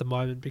ponder at the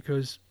moment,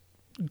 because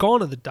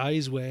gone are the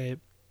days where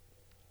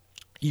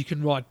you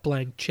can write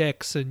blank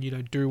checks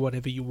and, do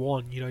whatever you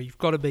want. You've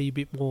got to be a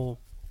bit more...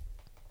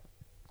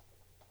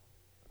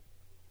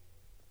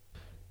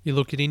 You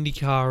look at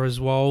IndyCar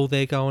as well,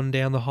 they're going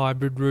down the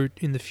hybrid route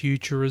in the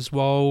future as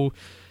well.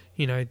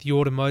 The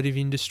automotive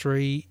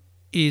industry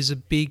is a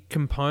big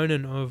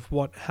component of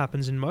what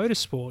happens in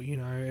motorsport.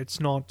 It's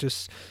not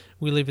just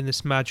we live in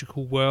this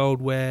magical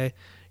world where,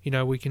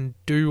 we can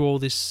do all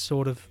this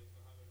sort of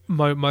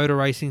motor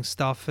racing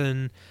stuff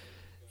and,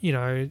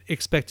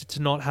 expect it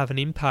to not have an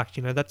impact.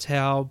 That's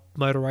how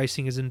motor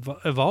racing has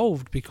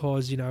evolved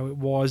because, it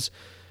was,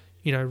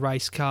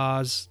 race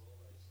cars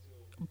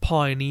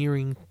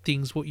pioneering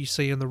things what you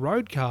see on the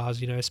road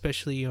cars,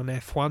 especially on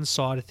F1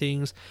 side of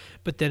things.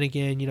 But then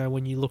again,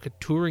 when you look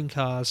at touring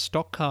cars,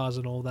 stock cars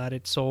and all that,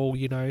 it's all,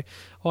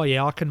 oh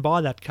yeah, I can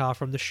buy that car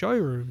from the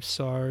showroom.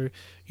 So,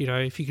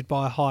 if you could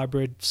buy a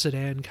hybrid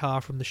sedan car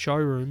from the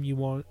showroom,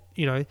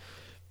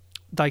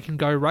 they can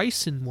go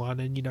race in one.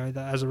 And,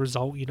 that as a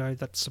result,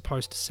 that's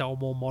supposed to sell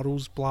more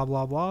models, blah,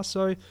 blah, blah.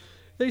 So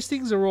these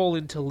things are all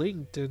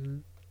interlinked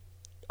and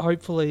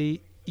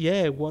hopefully,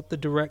 yeah, what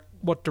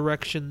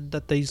direction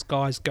that these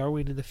guys go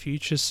in the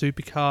future,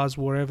 supercars,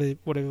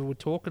 whatever we're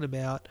talking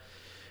about,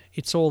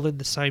 it's all in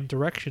the same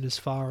direction as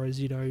far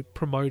as,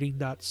 promoting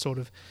that sort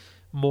of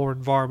more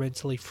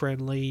environmentally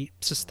friendly,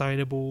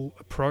 sustainable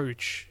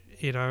approach,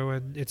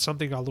 and it's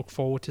something I look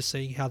forward to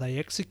seeing how they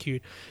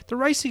execute. The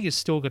racing is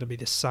still going to be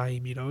the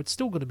same, it's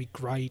still going to be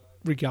great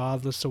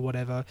regardless of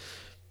whatever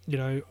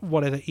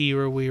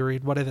era we're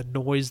in, whatever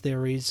noise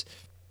there is.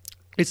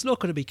 It's not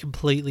going to be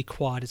completely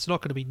quiet. It's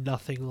not going to be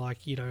nothing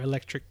like,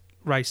 electric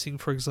racing,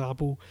 for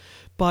example.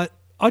 But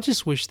I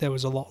just wish there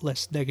was a lot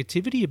less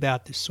negativity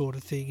about this sort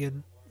of thing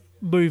and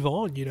move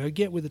on,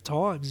 get with the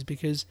times,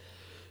 because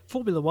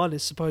Formula One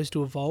is supposed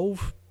to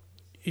evolve.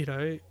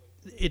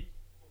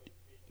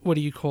 What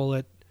do you call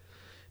it?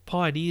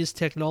 Pioneers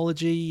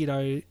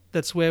technology,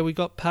 that's where we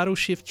got paddle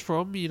shifts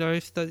from,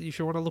 if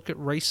you want to look at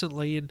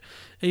recently, and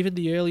even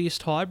the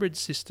earliest hybrid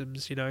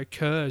systems,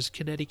 KERS,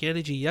 kinetic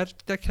energy,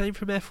 that came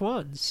from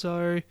F1.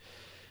 So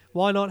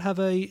why not have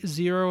a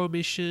zero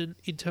emission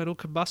internal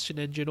combustion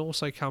engine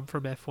also come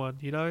from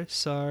F1,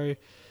 So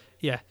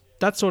yeah,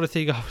 that sort of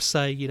thing I was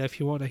saying, if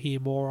you want to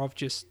hear more of,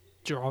 just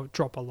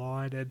drop a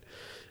line and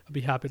I'd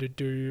be happy to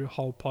do a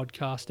whole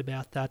podcast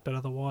about that. But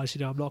otherwise,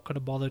 I'm not going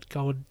to bother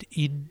going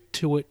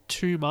into it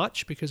too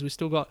much because we've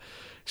still got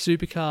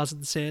supercars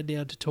and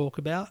Sandown to talk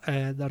about,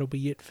 and that'll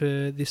be it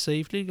for this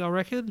evening, I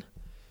reckon.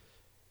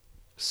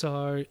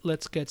 So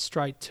let's get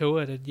straight to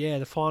it. And yeah,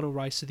 the final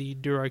race of the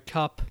Enduro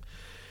Cup.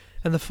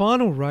 And the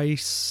final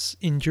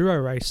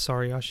Enduro race,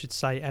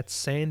 at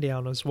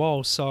Sandown as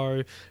well.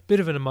 So, a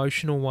bit of an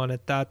emotional one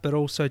at that, but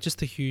also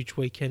just a huge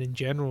weekend in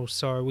general.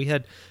 So, we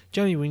had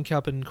Jamie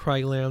Whincup and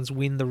Craig Lowndes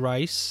win the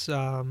race.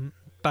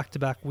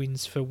 Back-to-back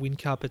wins for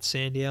Whincup at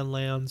Sandown.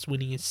 Lowndes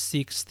winning his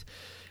sixth,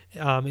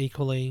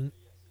 equaling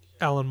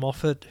Alan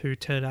Moffat, who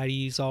turned 80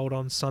 years old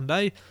on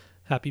Sunday.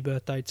 Happy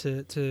birthday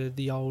to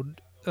the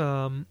old...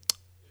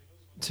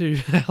 to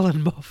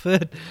Alan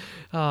Moffat,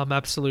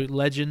 absolute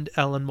legend.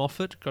 Alan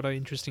Moffat, got an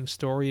interesting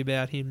story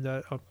about him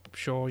that I'm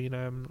sure if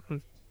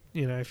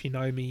you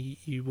know me,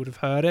 you would have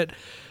heard it.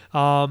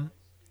 And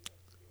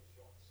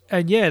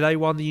yeah, they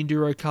won the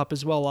Enduro Cup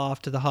as well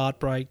after the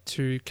heartbreak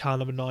to car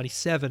number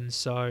 97.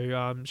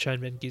 So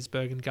Shane Van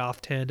Gisbergen and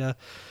Garth Tander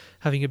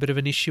having a bit of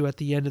an issue at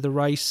the end of the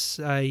race,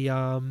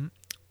 a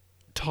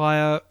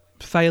tyre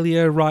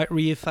failure, right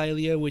rear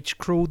failure, which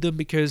cruelled them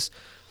because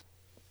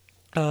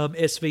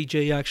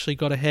SVG actually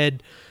got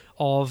ahead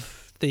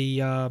of the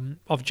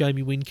of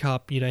Jamie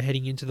Whincup,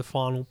 heading into the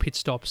final pit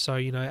stop. So,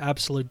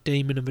 absolute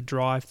demon of a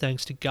drive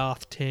thanks to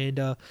Garth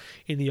Tander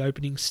in the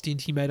opening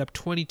stint. He made up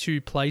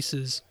 22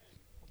 places.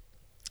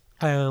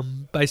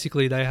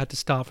 Basically, they had to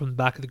start from the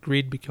back of the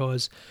grid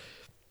because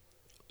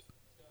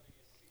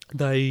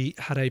they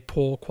had a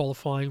poor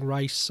qualifying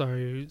race,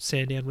 so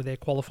Sandown with their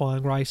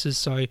qualifying races.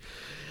 So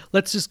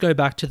let's just go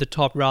back to the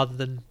top rather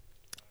than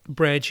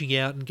branching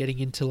out and getting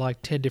into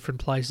like 10 different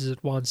places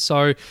at once.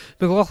 So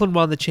McLaughlin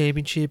won the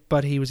championship,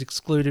 but he was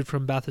excluded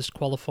from Bathurst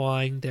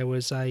qualifying. There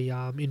was a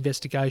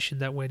investigation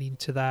that went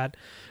into that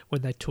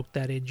when they took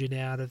that engine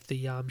out of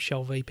the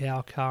Shell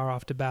V-Power car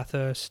after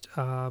Bathurst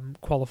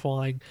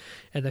qualifying,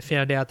 and they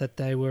found out that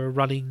they were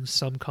running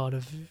some kind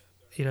of,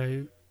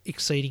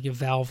 exceeding a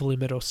valve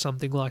limit or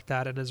something like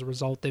that, and as a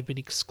result they've been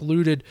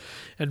excluded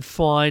and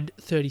fined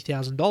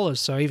 $30,000.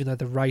 So even though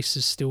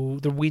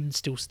the win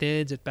still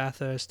stands at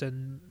Bathurst,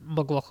 and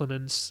McLaughlin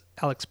and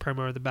Alex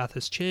Premer are the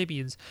Bathurst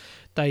champions,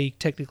 they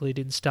technically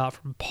didn't start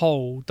from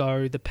pole,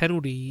 though the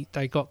penalty,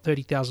 they got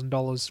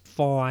 $30,000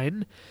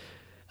 fine.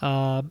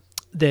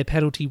 Their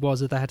penalty was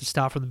that they had to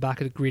start from the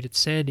back of the grid at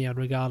Sandown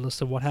regardless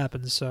of what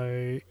happened.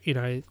 So,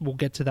 we'll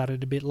get to that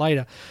in a bit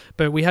later.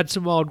 But we had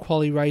some wild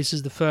quali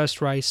races. The first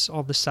race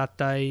on the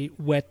Saturday,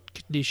 wet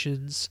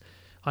conditions.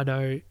 I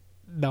know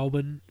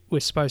Melbourne,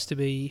 we're supposed to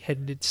be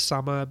heading into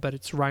summer, but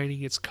it's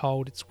raining, it's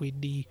cold, it's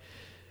windy.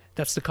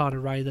 That's the kind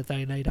of rain that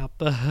they need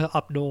up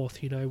north,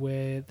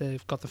 where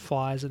they've got the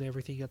fires and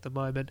everything at the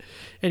moment.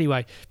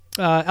 Anyway,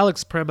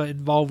 Alex Premer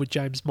involved with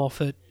James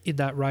Moffat in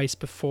that race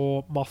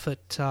before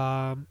Moffat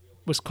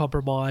was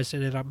compromised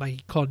and ended up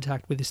making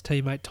contact with his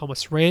teammate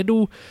Thomas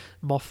Randall.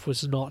 Moff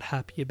was not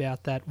happy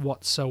about that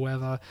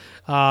whatsoever.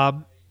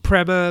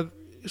 Premer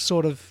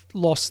sort of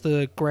lost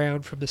the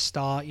ground from the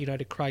start,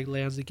 to Craig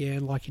Lowndes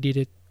again, like he did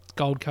at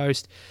Gold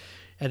Coast.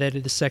 And then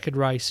in the second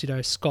race,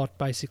 Scott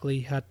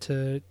basically had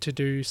to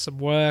do some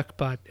work,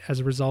 but as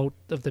a result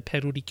of the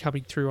penalty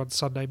coming through on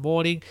Sunday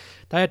morning,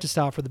 they had to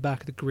start from the back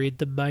of the grid,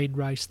 the main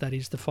race, that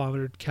is the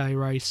 500k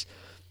race.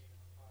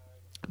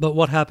 But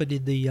what happened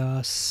in the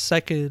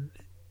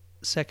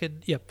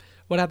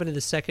what happened in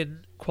the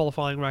second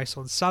qualifying race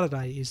on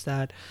Saturday is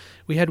that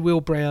we had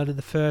Will Brown in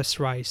the first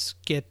race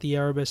get the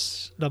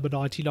Erebus number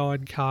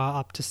 99 car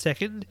up to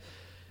second.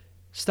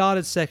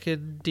 Started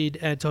second, did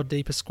Anton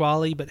De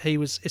Pasquale, but he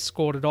was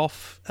escorted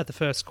off at the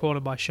first corner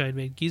by Shane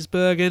Van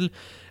Gisbergen.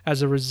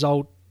 As a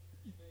result,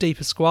 De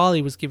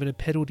Pasquale was given a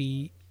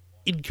penalty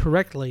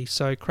incorrectly,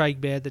 so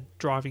Craig Baird, the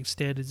driving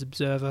standards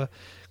observer,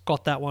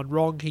 got that one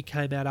wrong. He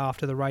came out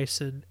after the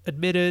race and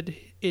admitted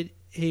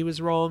he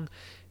was wrong.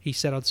 He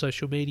said on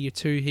social media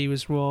too he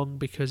was wrong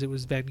because it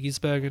was Van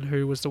Gisbergen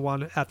who was the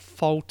one at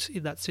fault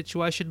in that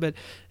situation, but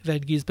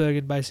Van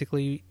Gisbergen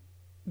basically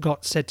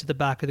got sent to the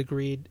back of the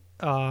grid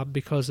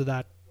because of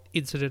that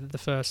incident at the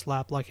first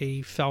lap. Like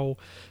he fell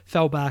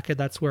back, and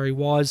that's where he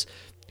was.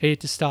 He had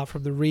to start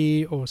from the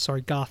rear,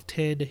 Garth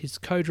Tander, his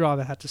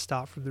co-driver, had to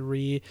start from the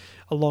rear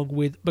along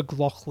with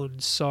McLaughlin.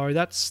 So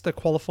that's the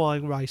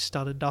qualifying race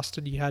done and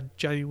dusted. You had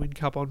Jamie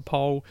Whincup on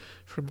pole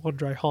from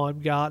Andre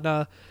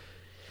Heimgartner.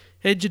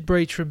 Engine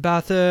breach from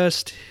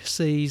Bathurst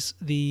sees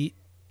the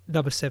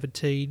number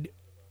 17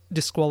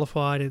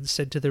 disqualified and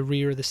sent to the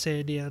rear of the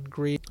Sandown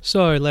grid.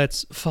 So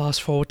let's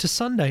fast forward to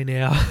Sunday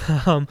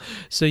now.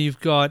 So you've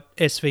got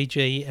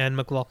SVG and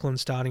McLaughlin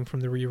starting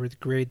from the rear of the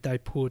grid. They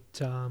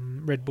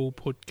Red Bull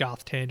put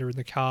Garth Tander in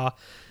the car.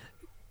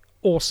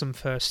 Awesome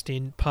first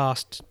stint,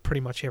 passed pretty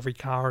much every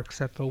car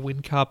except for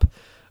Whincup.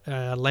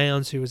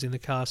 Lowndes, who was in the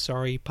car,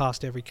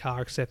 passed every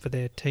car except for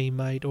their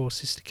teammate or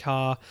sister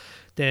car.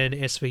 Then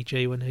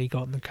SVG, when he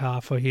got in the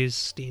car for his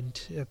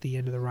stint at the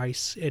end of the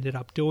race, ended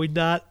up doing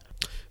that.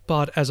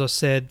 But as I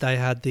said, they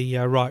had the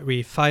right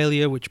rear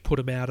failure, which put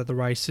him out of the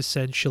race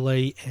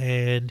essentially,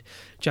 and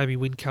Jamie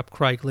Whincup,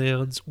 Craig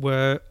Lowndes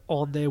were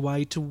on their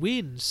way to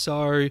win.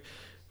 So,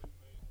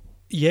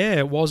 yeah,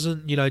 it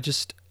wasn't,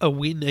 just a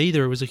win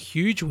either. It was a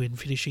huge win,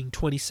 finishing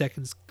 20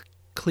 seconds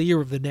clear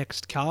of the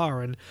next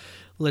car. And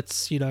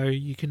let's,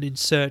 you can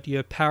insert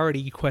your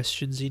parody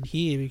questions in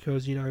here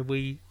because,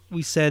 we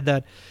said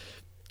that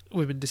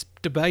we've been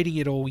debating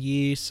it all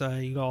year,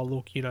 saying, oh,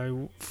 look,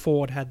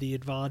 Ford had the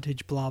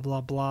advantage, blah,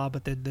 blah, blah,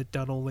 but then they've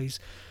done all these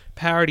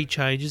parity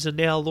changes, and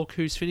now look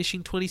who's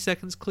finishing 20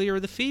 seconds clear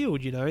of the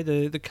field.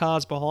 The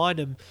cars behind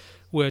them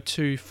were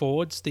two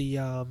Fords. The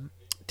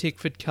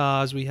Tickford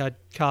cars, we had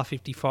car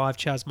 55,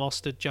 Chaz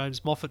Mostert,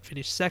 James Moffat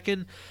finished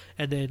second,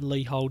 and then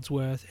Lee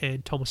Holdsworth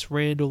and Thomas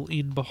Randall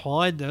in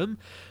behind them.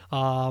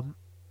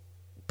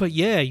 But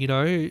yeah,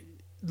 the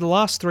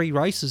last three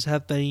races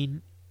have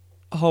been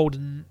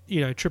Holden,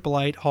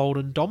 888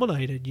 Holden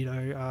dominated.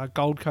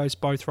 Gold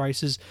Coast, both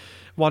races,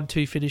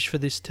 1-2 finish for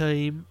this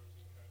team.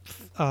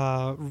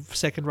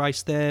 Second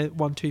race there,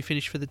 1-2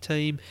 finish for the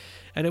team.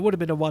 And it would have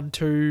been a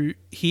 1-2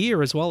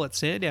 here as well at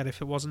Sandown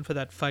if it wasn't for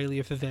that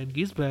failure for Van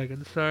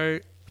Gisbergen. So,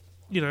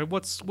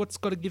 what's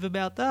got to give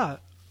about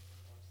that?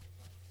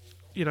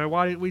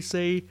 Why didn't we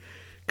see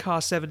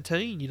car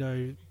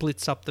 17,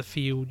 blitz up the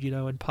field,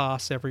 and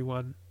pass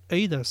everyone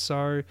either?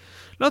 So,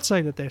 not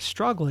saying that they're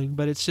struggling,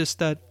 but it's just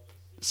that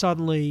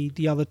suddenly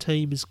the other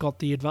team has got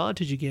the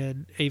advantage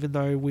again, even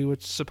though we were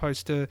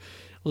supposed to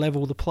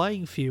level the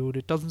playing field.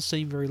 It doesn't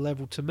seem very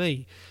level to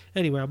me.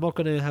 Anyway, I'm not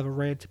going to have a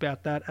rant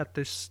about that at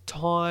this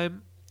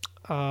time.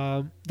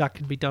 That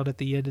can be done at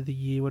the end of the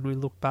year when we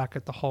look back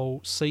at the whole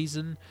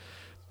season.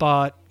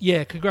 But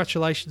yeah,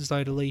 congratulations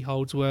though to Lee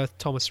Holdsworth,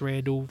 Thomas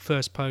Randall,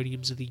 first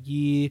podiums of the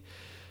year.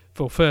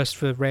 First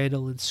for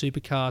Randall in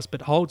supercars,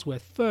 but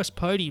Holdsworth, first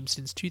podium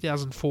since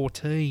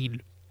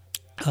 2014.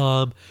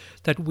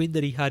 That win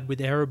that he had with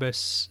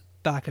Erebus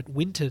back at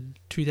Winton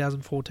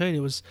 2014, it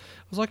was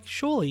like,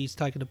 surely he's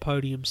taken a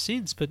podium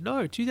since, but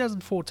no,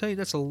 2014,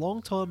 that's a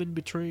long time in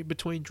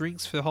between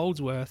drinks for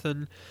Holdsworth,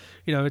 and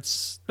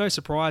it's no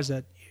surprise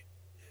that,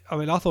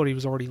 I thought he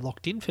was already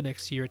locked in for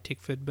next year at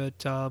Tickford,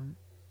 but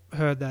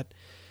heard that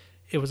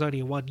it was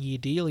only a 1-year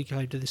deal he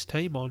came to this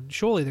team on.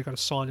 Surely they've got to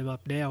sign him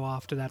up now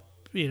after that.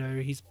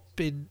 He's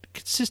been a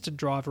consistent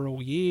driver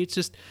all year. It's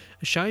just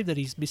a shame that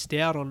he's missed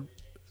out on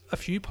a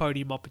few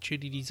podium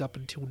opportunities up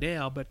until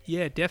now, but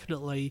yeah,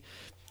 definitely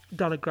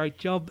done a great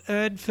job.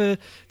 And for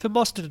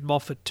Mostert and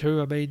Moffat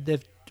too,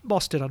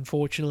 Mostert,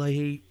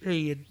 unfortunately,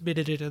 he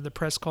admitted it in the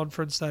press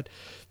conference that,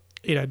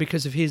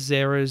 because of his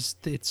errors,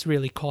 it's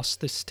really cost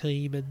this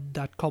team and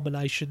that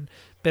combination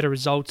better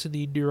results in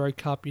the Enduro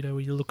Cup. When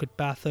you look at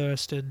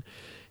Bathurst and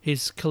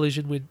his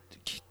collision with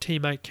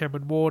teammate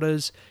Cameron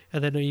Waters,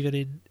 and then even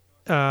in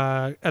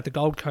at the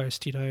Gold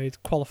Coast,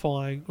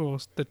 qualifying or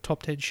the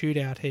top 10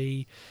 shootout,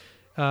 he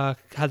had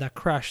that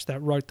crash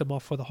that wrote them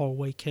off for the whole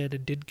weekend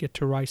and didn't get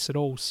to race at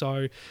all.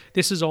 So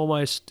this is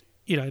almost,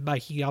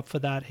 making up for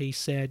that. He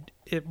said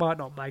it might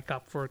not make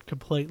up for it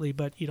completely,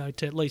 but,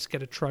 to at least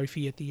get a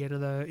trophy at the end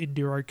of the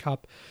Enduro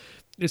Cup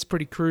is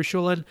pretty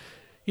crucial. And,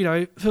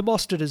 for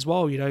Mostert as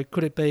well,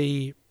 could it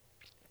be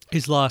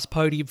his last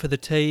podium for the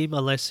team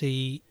unless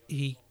he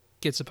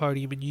gets a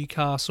podium in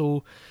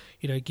Newcastle,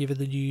 given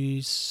the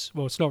news,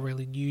 well, it's not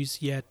really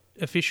news yet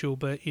official,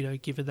 but,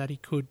 given that he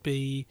could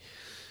be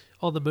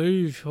on the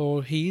move,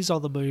 or he is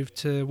on the move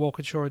to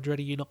Walkinshaw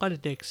Andretti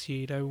United next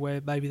year,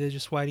 where maybe they're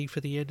just waiting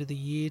for the end of the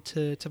year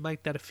to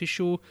make that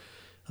official.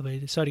 I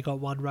mean, it's only got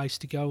one race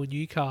to go in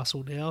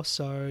Newcastle now,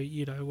 so,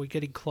 we're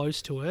getting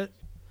close to it.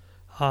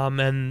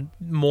 And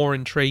more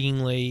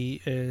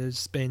intriguingly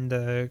has been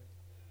the,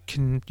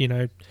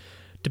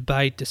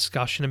 debate,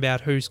 discussion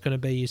about who's going to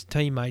be his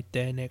teammate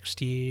there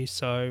next year.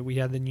 So we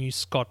had the news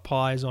Scott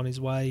Pyers on his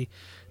way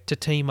to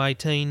Team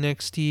 18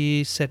 next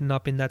year, setting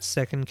up in that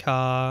second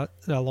car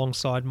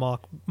alongside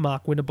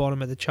Mark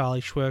Winterbottom at the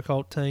Charlie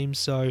Schwerkolt team.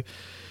 So,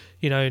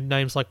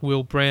 names like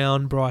Will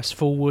Brown, Bryce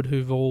Fullwood,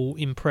 who've all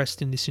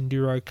impressed in this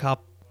Enduro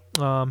Cup,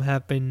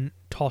 have been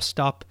tossed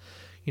up.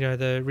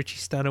 The Richie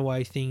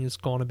Stanaway thing has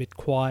gone a bit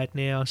quiet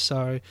now.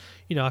 So,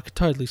 I could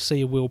totally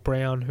see a Will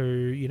Brown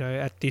who,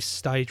 at this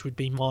stage would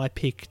be my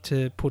pick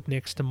to put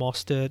next to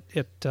Mostert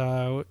at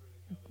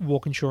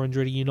Walkinshaw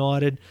Andretti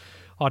United.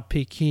 I'd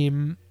pick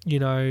him,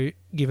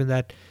 given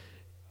that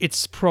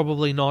it's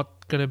probably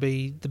not going to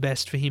be the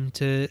best for him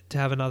to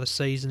have another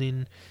season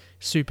in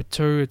Super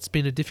 2. It's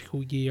been a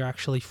difficult year,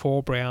 actually,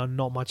 for Brown.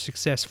 Not much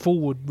success.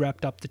 Fullwood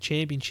wrapped up the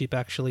championship,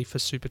 actually, for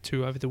Super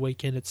 2 over the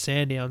weekend at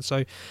Sandown.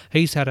 So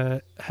he's had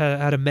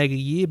a mega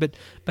year, but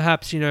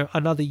perhaps,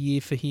 another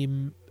year for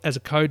him as a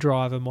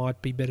co-driver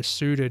might be better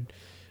suited.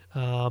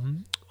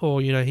 Or,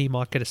 he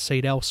might get a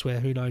seat elsewhere.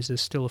 Who knows? There's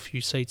still a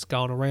few seats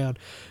going around.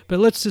 But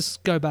let's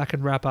just go back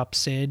and wrap up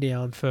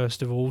Sandown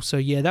first of all. So,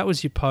 yeah, that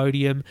was your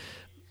podium.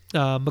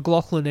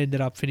 McLaughlin ended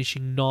up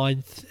finishing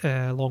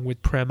 9th along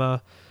with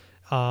Prema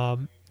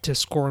to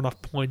score enough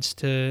points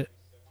to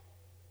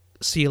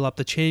seal up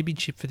the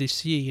championship for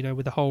this year,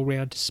 with a whole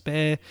round to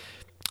spare.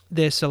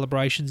 Their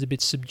celebration's a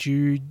bit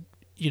subdued,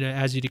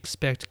 as you'd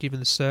expect given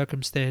the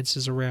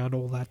circumstances around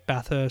all that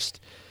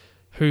Bathurst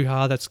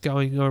hoo-ha that's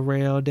going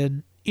around.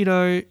 And,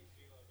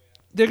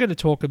 they're going to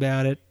talk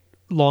about it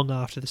long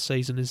after the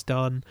season is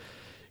done.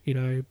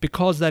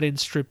 Because they didn't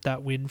strip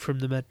that win from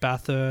them at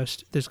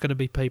Bathurst, there's going to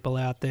be people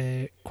out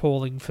there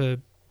calling for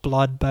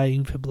blood,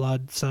 baying for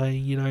blood,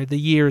 saying, the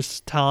year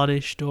is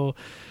tarnished or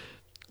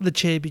the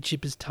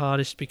championship is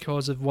tarnished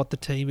because of what the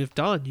team have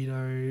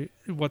done,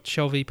 what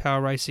Shelby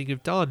Power Racing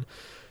have done.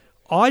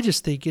 I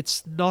just think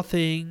it's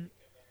nothing.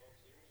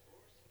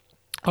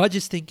 I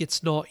just think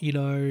it's not,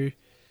 it's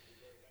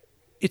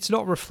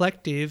not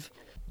reflective.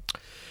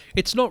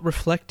 It's not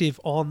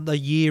reflective on the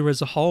year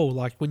as a whole.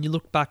 Like when you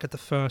look back at the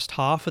first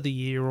half of the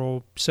year,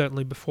 or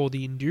certainly before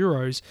the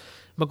Enduros,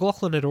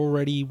 McLaughlin had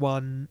already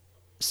won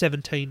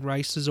 17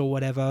 races or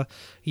whatever.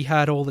 He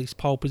had all these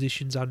pole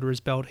positions under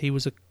his belt. He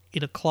was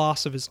in a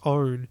class of his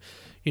own,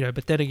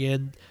 but then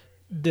again,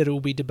 that'll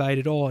be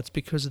debated, it's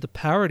because of the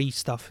parity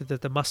stuff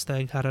that the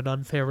Mustang had an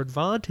unfair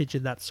advantage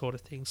and that sort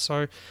of thing.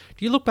 So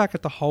do you look back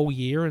at the whole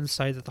year and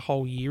say that the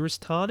whole year is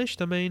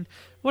tarnished? I mean,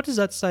 what does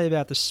that say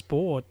about the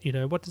sport?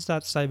 What does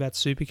that say about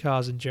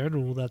supercars in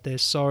general, that they're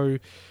so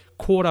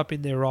caught up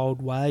in their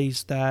old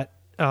ways that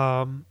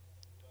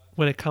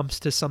when it comes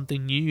to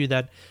something new,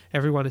 that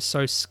everyone is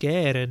so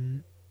scared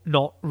and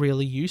not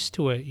really used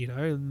to it?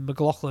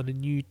 McLaughlin, a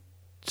new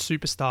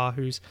superstar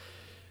who's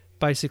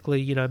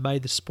basically,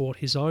 made the sport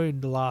his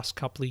own the last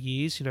couple of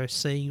years,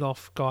 seeing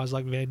off guys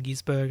like Van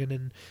Gisbergen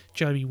and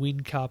Jamie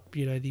Whincup,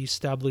 the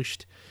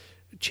established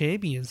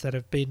champions that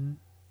have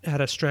had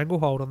a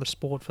stranglehold on the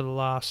sport for the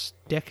last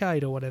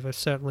decade or whatever,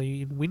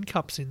 certainly in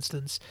Whincup's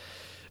instance.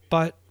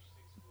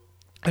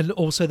 And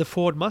also the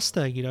Ford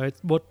Mustang,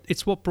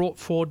 it's what brought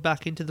Ford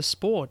back into the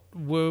sport.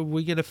 Were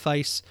we going to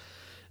face...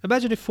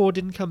 Imagine if Ford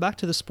didn't come back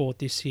to the sport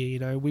this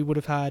year, we would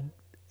have had,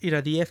 the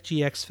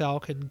FGX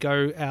Falcon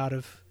go out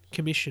of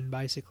commission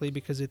basically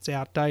because it's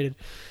outdated.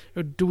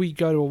 Do we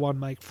go to a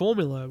one-make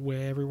formula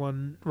where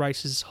everyone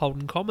races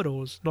Holden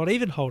Commodores? Not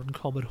even Holden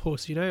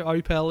Commodores,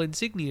 Opel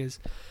Insignias.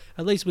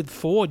 At least with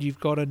Ford,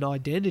 you've got an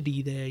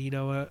identity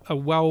there, a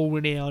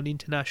well-renowned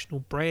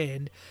international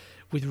brand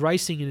with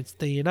racing in its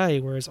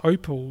DNA, whereas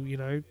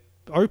Opel,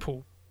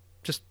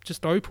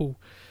 just Opel,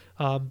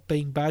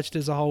 being badged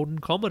as a Holden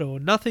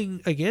Commodore.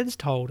 Nothing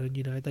against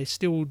Holden, they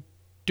still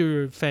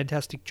do a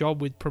fantastic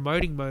job with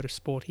promoting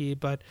motorsport here,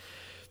 but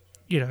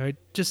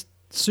just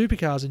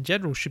supercars in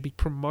general should be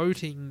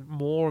promoting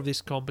more of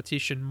this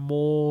competition,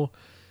 more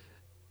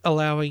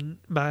allowing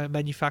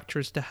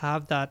manufacturers to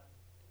have that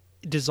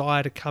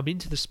desire to come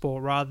into the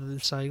sport rather than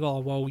saying,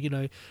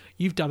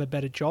 you've done a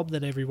better job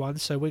than everyone,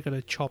 so we're going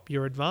to chop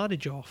your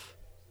advantage off.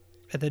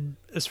 And then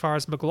as far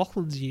as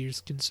McLaughlin's year is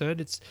concerned,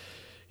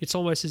 it's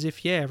almost as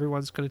if,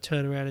 everyone's going to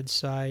turn around and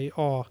say,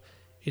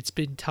 it's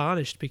been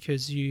tarnished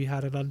because you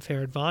had an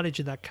unfair advantage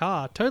in that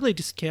car, totally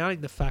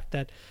discounting the fact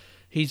that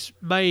he's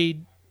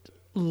made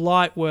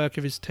light work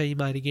of his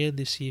teammate again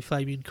this year,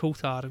 Fabian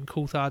Coulthard, and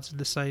Coulthard's in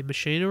the same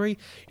machinery.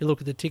 You look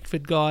at the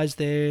Tickford guys,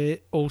 they're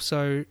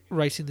also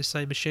racing the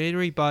same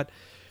machinery, but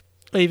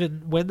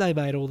even when they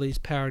made all these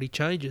parity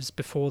changes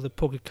before the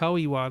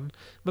Pukekohe one,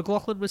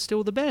 McLaughlin was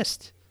still the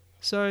best.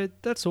 So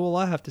that's all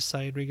I have to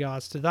say in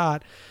regards to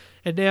that.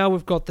 And now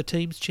we've got the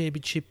Teams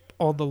Championship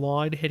on the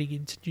line heading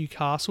into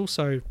Newcastle.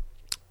 So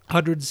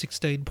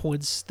 116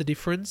 points the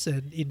difference,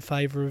 and in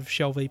favour of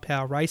Shell V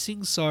Power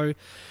Racing. So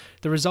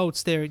the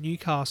results there at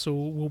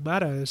Newcastle will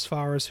matter as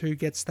far as who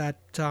gets that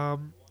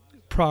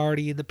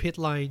priority in the pit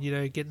lane,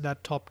 getting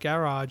that top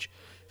garage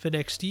for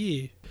next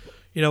year.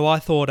 I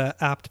thought an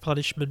apt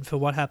punishment for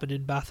what happened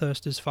in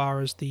Bathurst as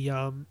far as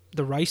the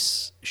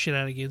race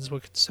shenanigans were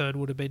concerned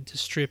would have been to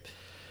strip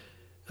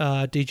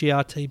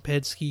DGR Team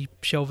Penske,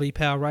 Shell V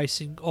Power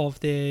Racing of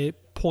their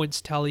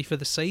points tally for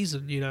the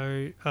season,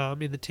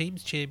 in the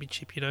Teams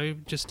Championship,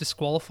 just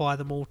disqualify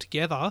them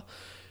altogether.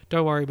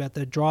 Don't worry about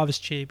the Drivers'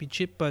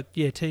 Championship, but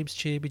yeah, Teams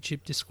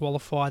Championship,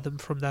 disqualify them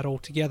from that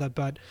altogether.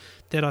 But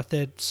then I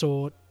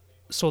saw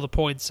the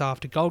points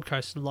after Gold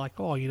Coast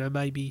and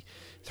maybe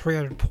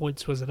 300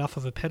 points was enough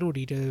of a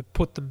penalty to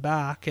put them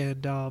back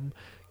and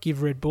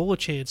give Red Bull a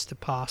chance to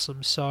pass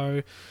them.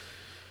 So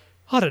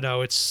I don't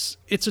know, it's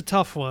a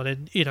tough one,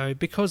 and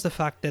because the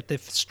fact that they've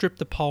stripped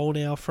the pole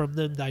now from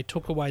them, they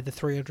took away the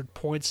 300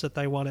 points that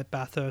they won at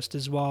Bathurst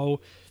as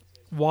well.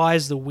 Why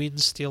is the win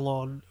still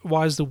on?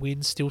 Why is the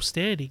win still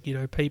standing?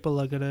 People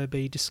are going to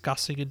be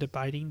discussing and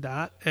debating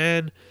that,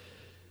 and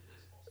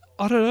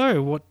I don't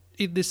know what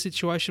in this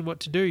situation what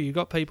to do. You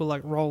got people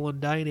like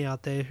Roland Dane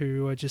out there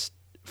who are just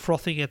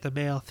frothing at the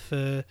mouth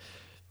for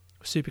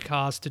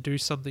Supercars to do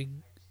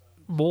something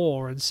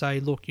more and say,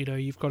 look,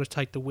 you've got to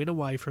take the win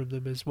away from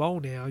them as well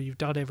now. You've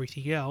done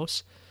everything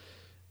else.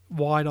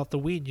 Why not the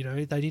win?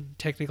 They didn't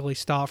technically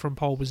start from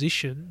pole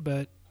position,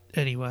 but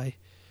anyway,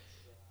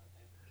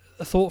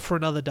 a thought for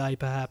another day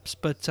perhaps.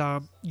 But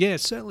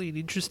certainly an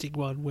interesting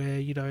one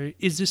where,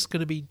 is this going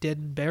to be dead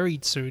and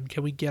buried soon?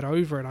 Can we get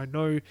over it? I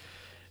know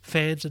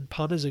fans and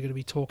punters are going to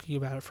be talking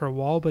about it for a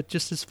while, but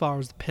just as far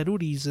as the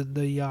penalties and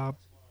the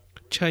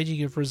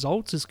changing of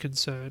results is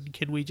concerned,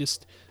 can we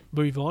just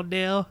move on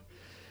now?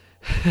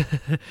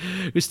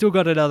 We've still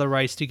got another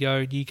race to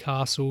go.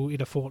 Newcastle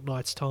in a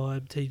fortnight's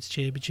time. Teams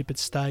Championship at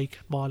stake.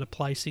 Minor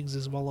placings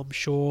as well, I'm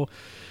sure.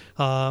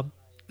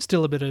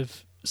 Still a bit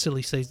of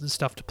silly season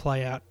stuff to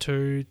play out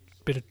too.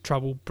 Bit of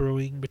trouble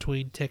brewing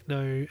between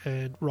Techno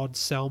and Rod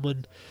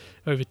Selman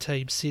over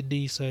Team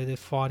Sydney, so they're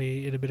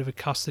fighting in a bit of a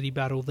custody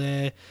battle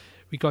there.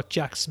 We got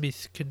Jack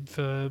Smith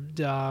confirmed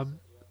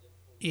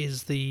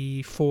is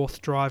the fourth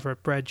driver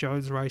at Brad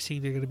Jones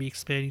Racing. They're going to be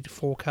expanding to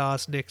 4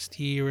 cars next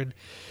year, and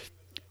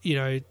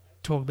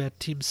talking about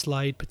Tim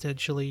Slade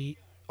potentially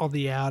on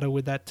the outer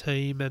with that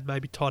team, and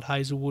maybe Todd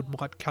Hazelwood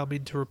might come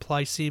in to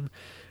replace him.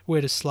 Where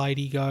does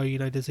Slady go?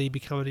 Does he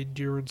become an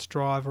endurance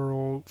driver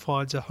or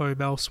finds a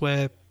home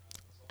elsewhere?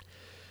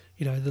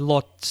 The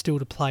lot still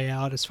to play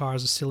out as far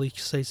as the silly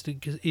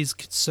season is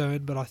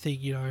concerned, but I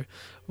think,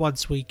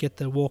 once we get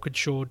the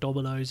Walkinshaw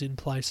dominoes in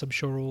place, I'm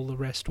sure all the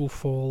rest will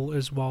fall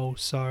as well.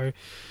 So,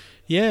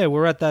 yeah,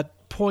 we're at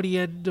that pointy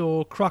end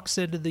or crux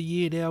end of the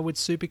year now with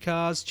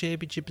Supercars.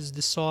 Championship is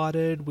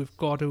decided. We've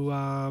got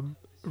to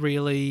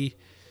really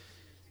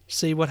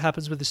see what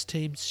happens with this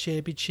Team's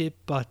Championship,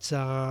 but,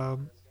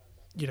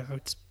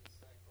 it's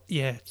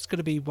going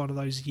to be one of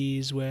those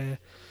years where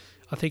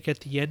I think at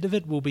the end of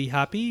it we'll be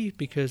happy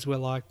because we're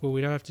like, well, we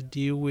don't have to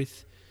deal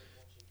with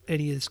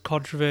any of this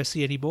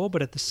controversy anymore,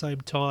 but at the same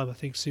time I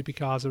think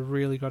Supercars have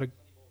really got to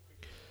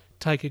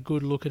take a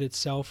good look at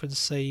itself and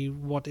see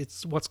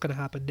what's going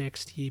to happen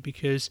next year,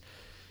 because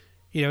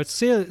it's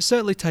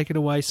certainly taken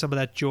away some of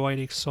that joy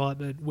and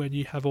excitement when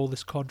you have all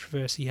this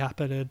controversy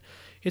happen. And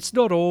it's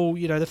not all,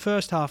 the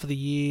first half of the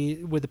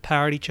year with the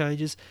parity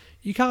changes,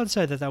 you can't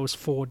say that was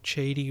Ford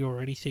cheating or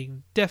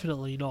anything.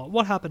 Definitely not.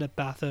 What happened at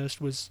Bathurst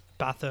was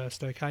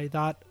Bathurst, okay?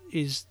 That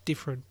is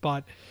different.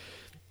 But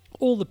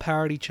all the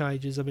parity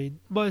changes,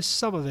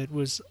 some of it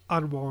was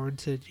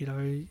unwarranted.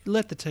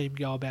 Let the team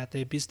go about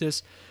their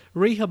business,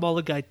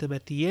 rehomologate them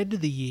at the end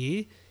of the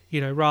year,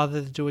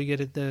 rather than doing it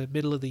at the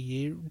middle of the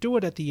year. Do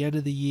it at the end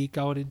of the year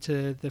going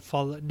into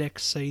the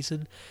next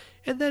season,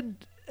 and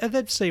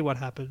then see what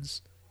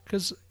happens.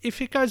 Because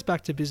if it goes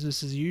back to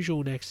business as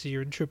usual next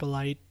year and Triple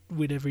Eight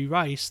win every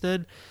race,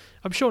 then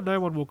I'm sure no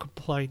one will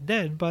complain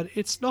then, but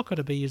it's not going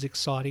to be as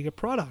exciting a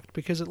product,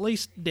 because at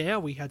least now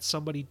we had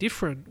somebody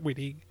different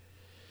winning.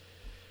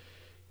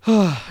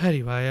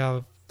 Anyway,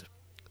 I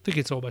think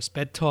it's almost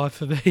bedtime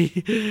for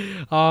me.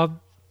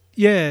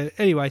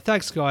 Anyway,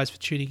 thanks guys for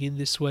tuning in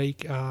this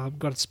week.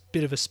 Got a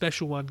bit of a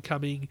special one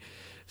coming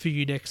for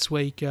you next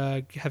week,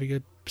 having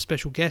a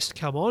special guest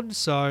come on,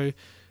 so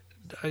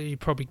you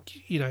probably,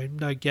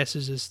 no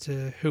guesses as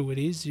to who it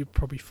is. You'll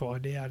probably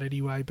find out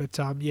anyway, but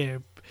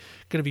going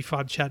to be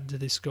fun chatting to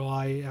this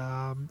guy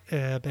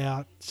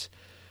about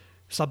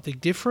something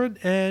different,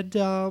 and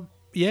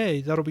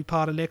that'll be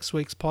part of next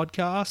week's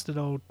podcast, and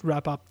I'll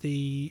wrap up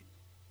the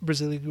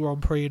Brazilian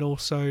Grand Prix and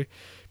also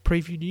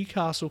preview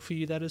Newcastle for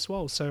you that as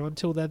well. So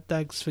until then,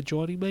 thanks for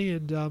joining me,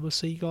 and we'll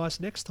see you guys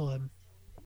next time.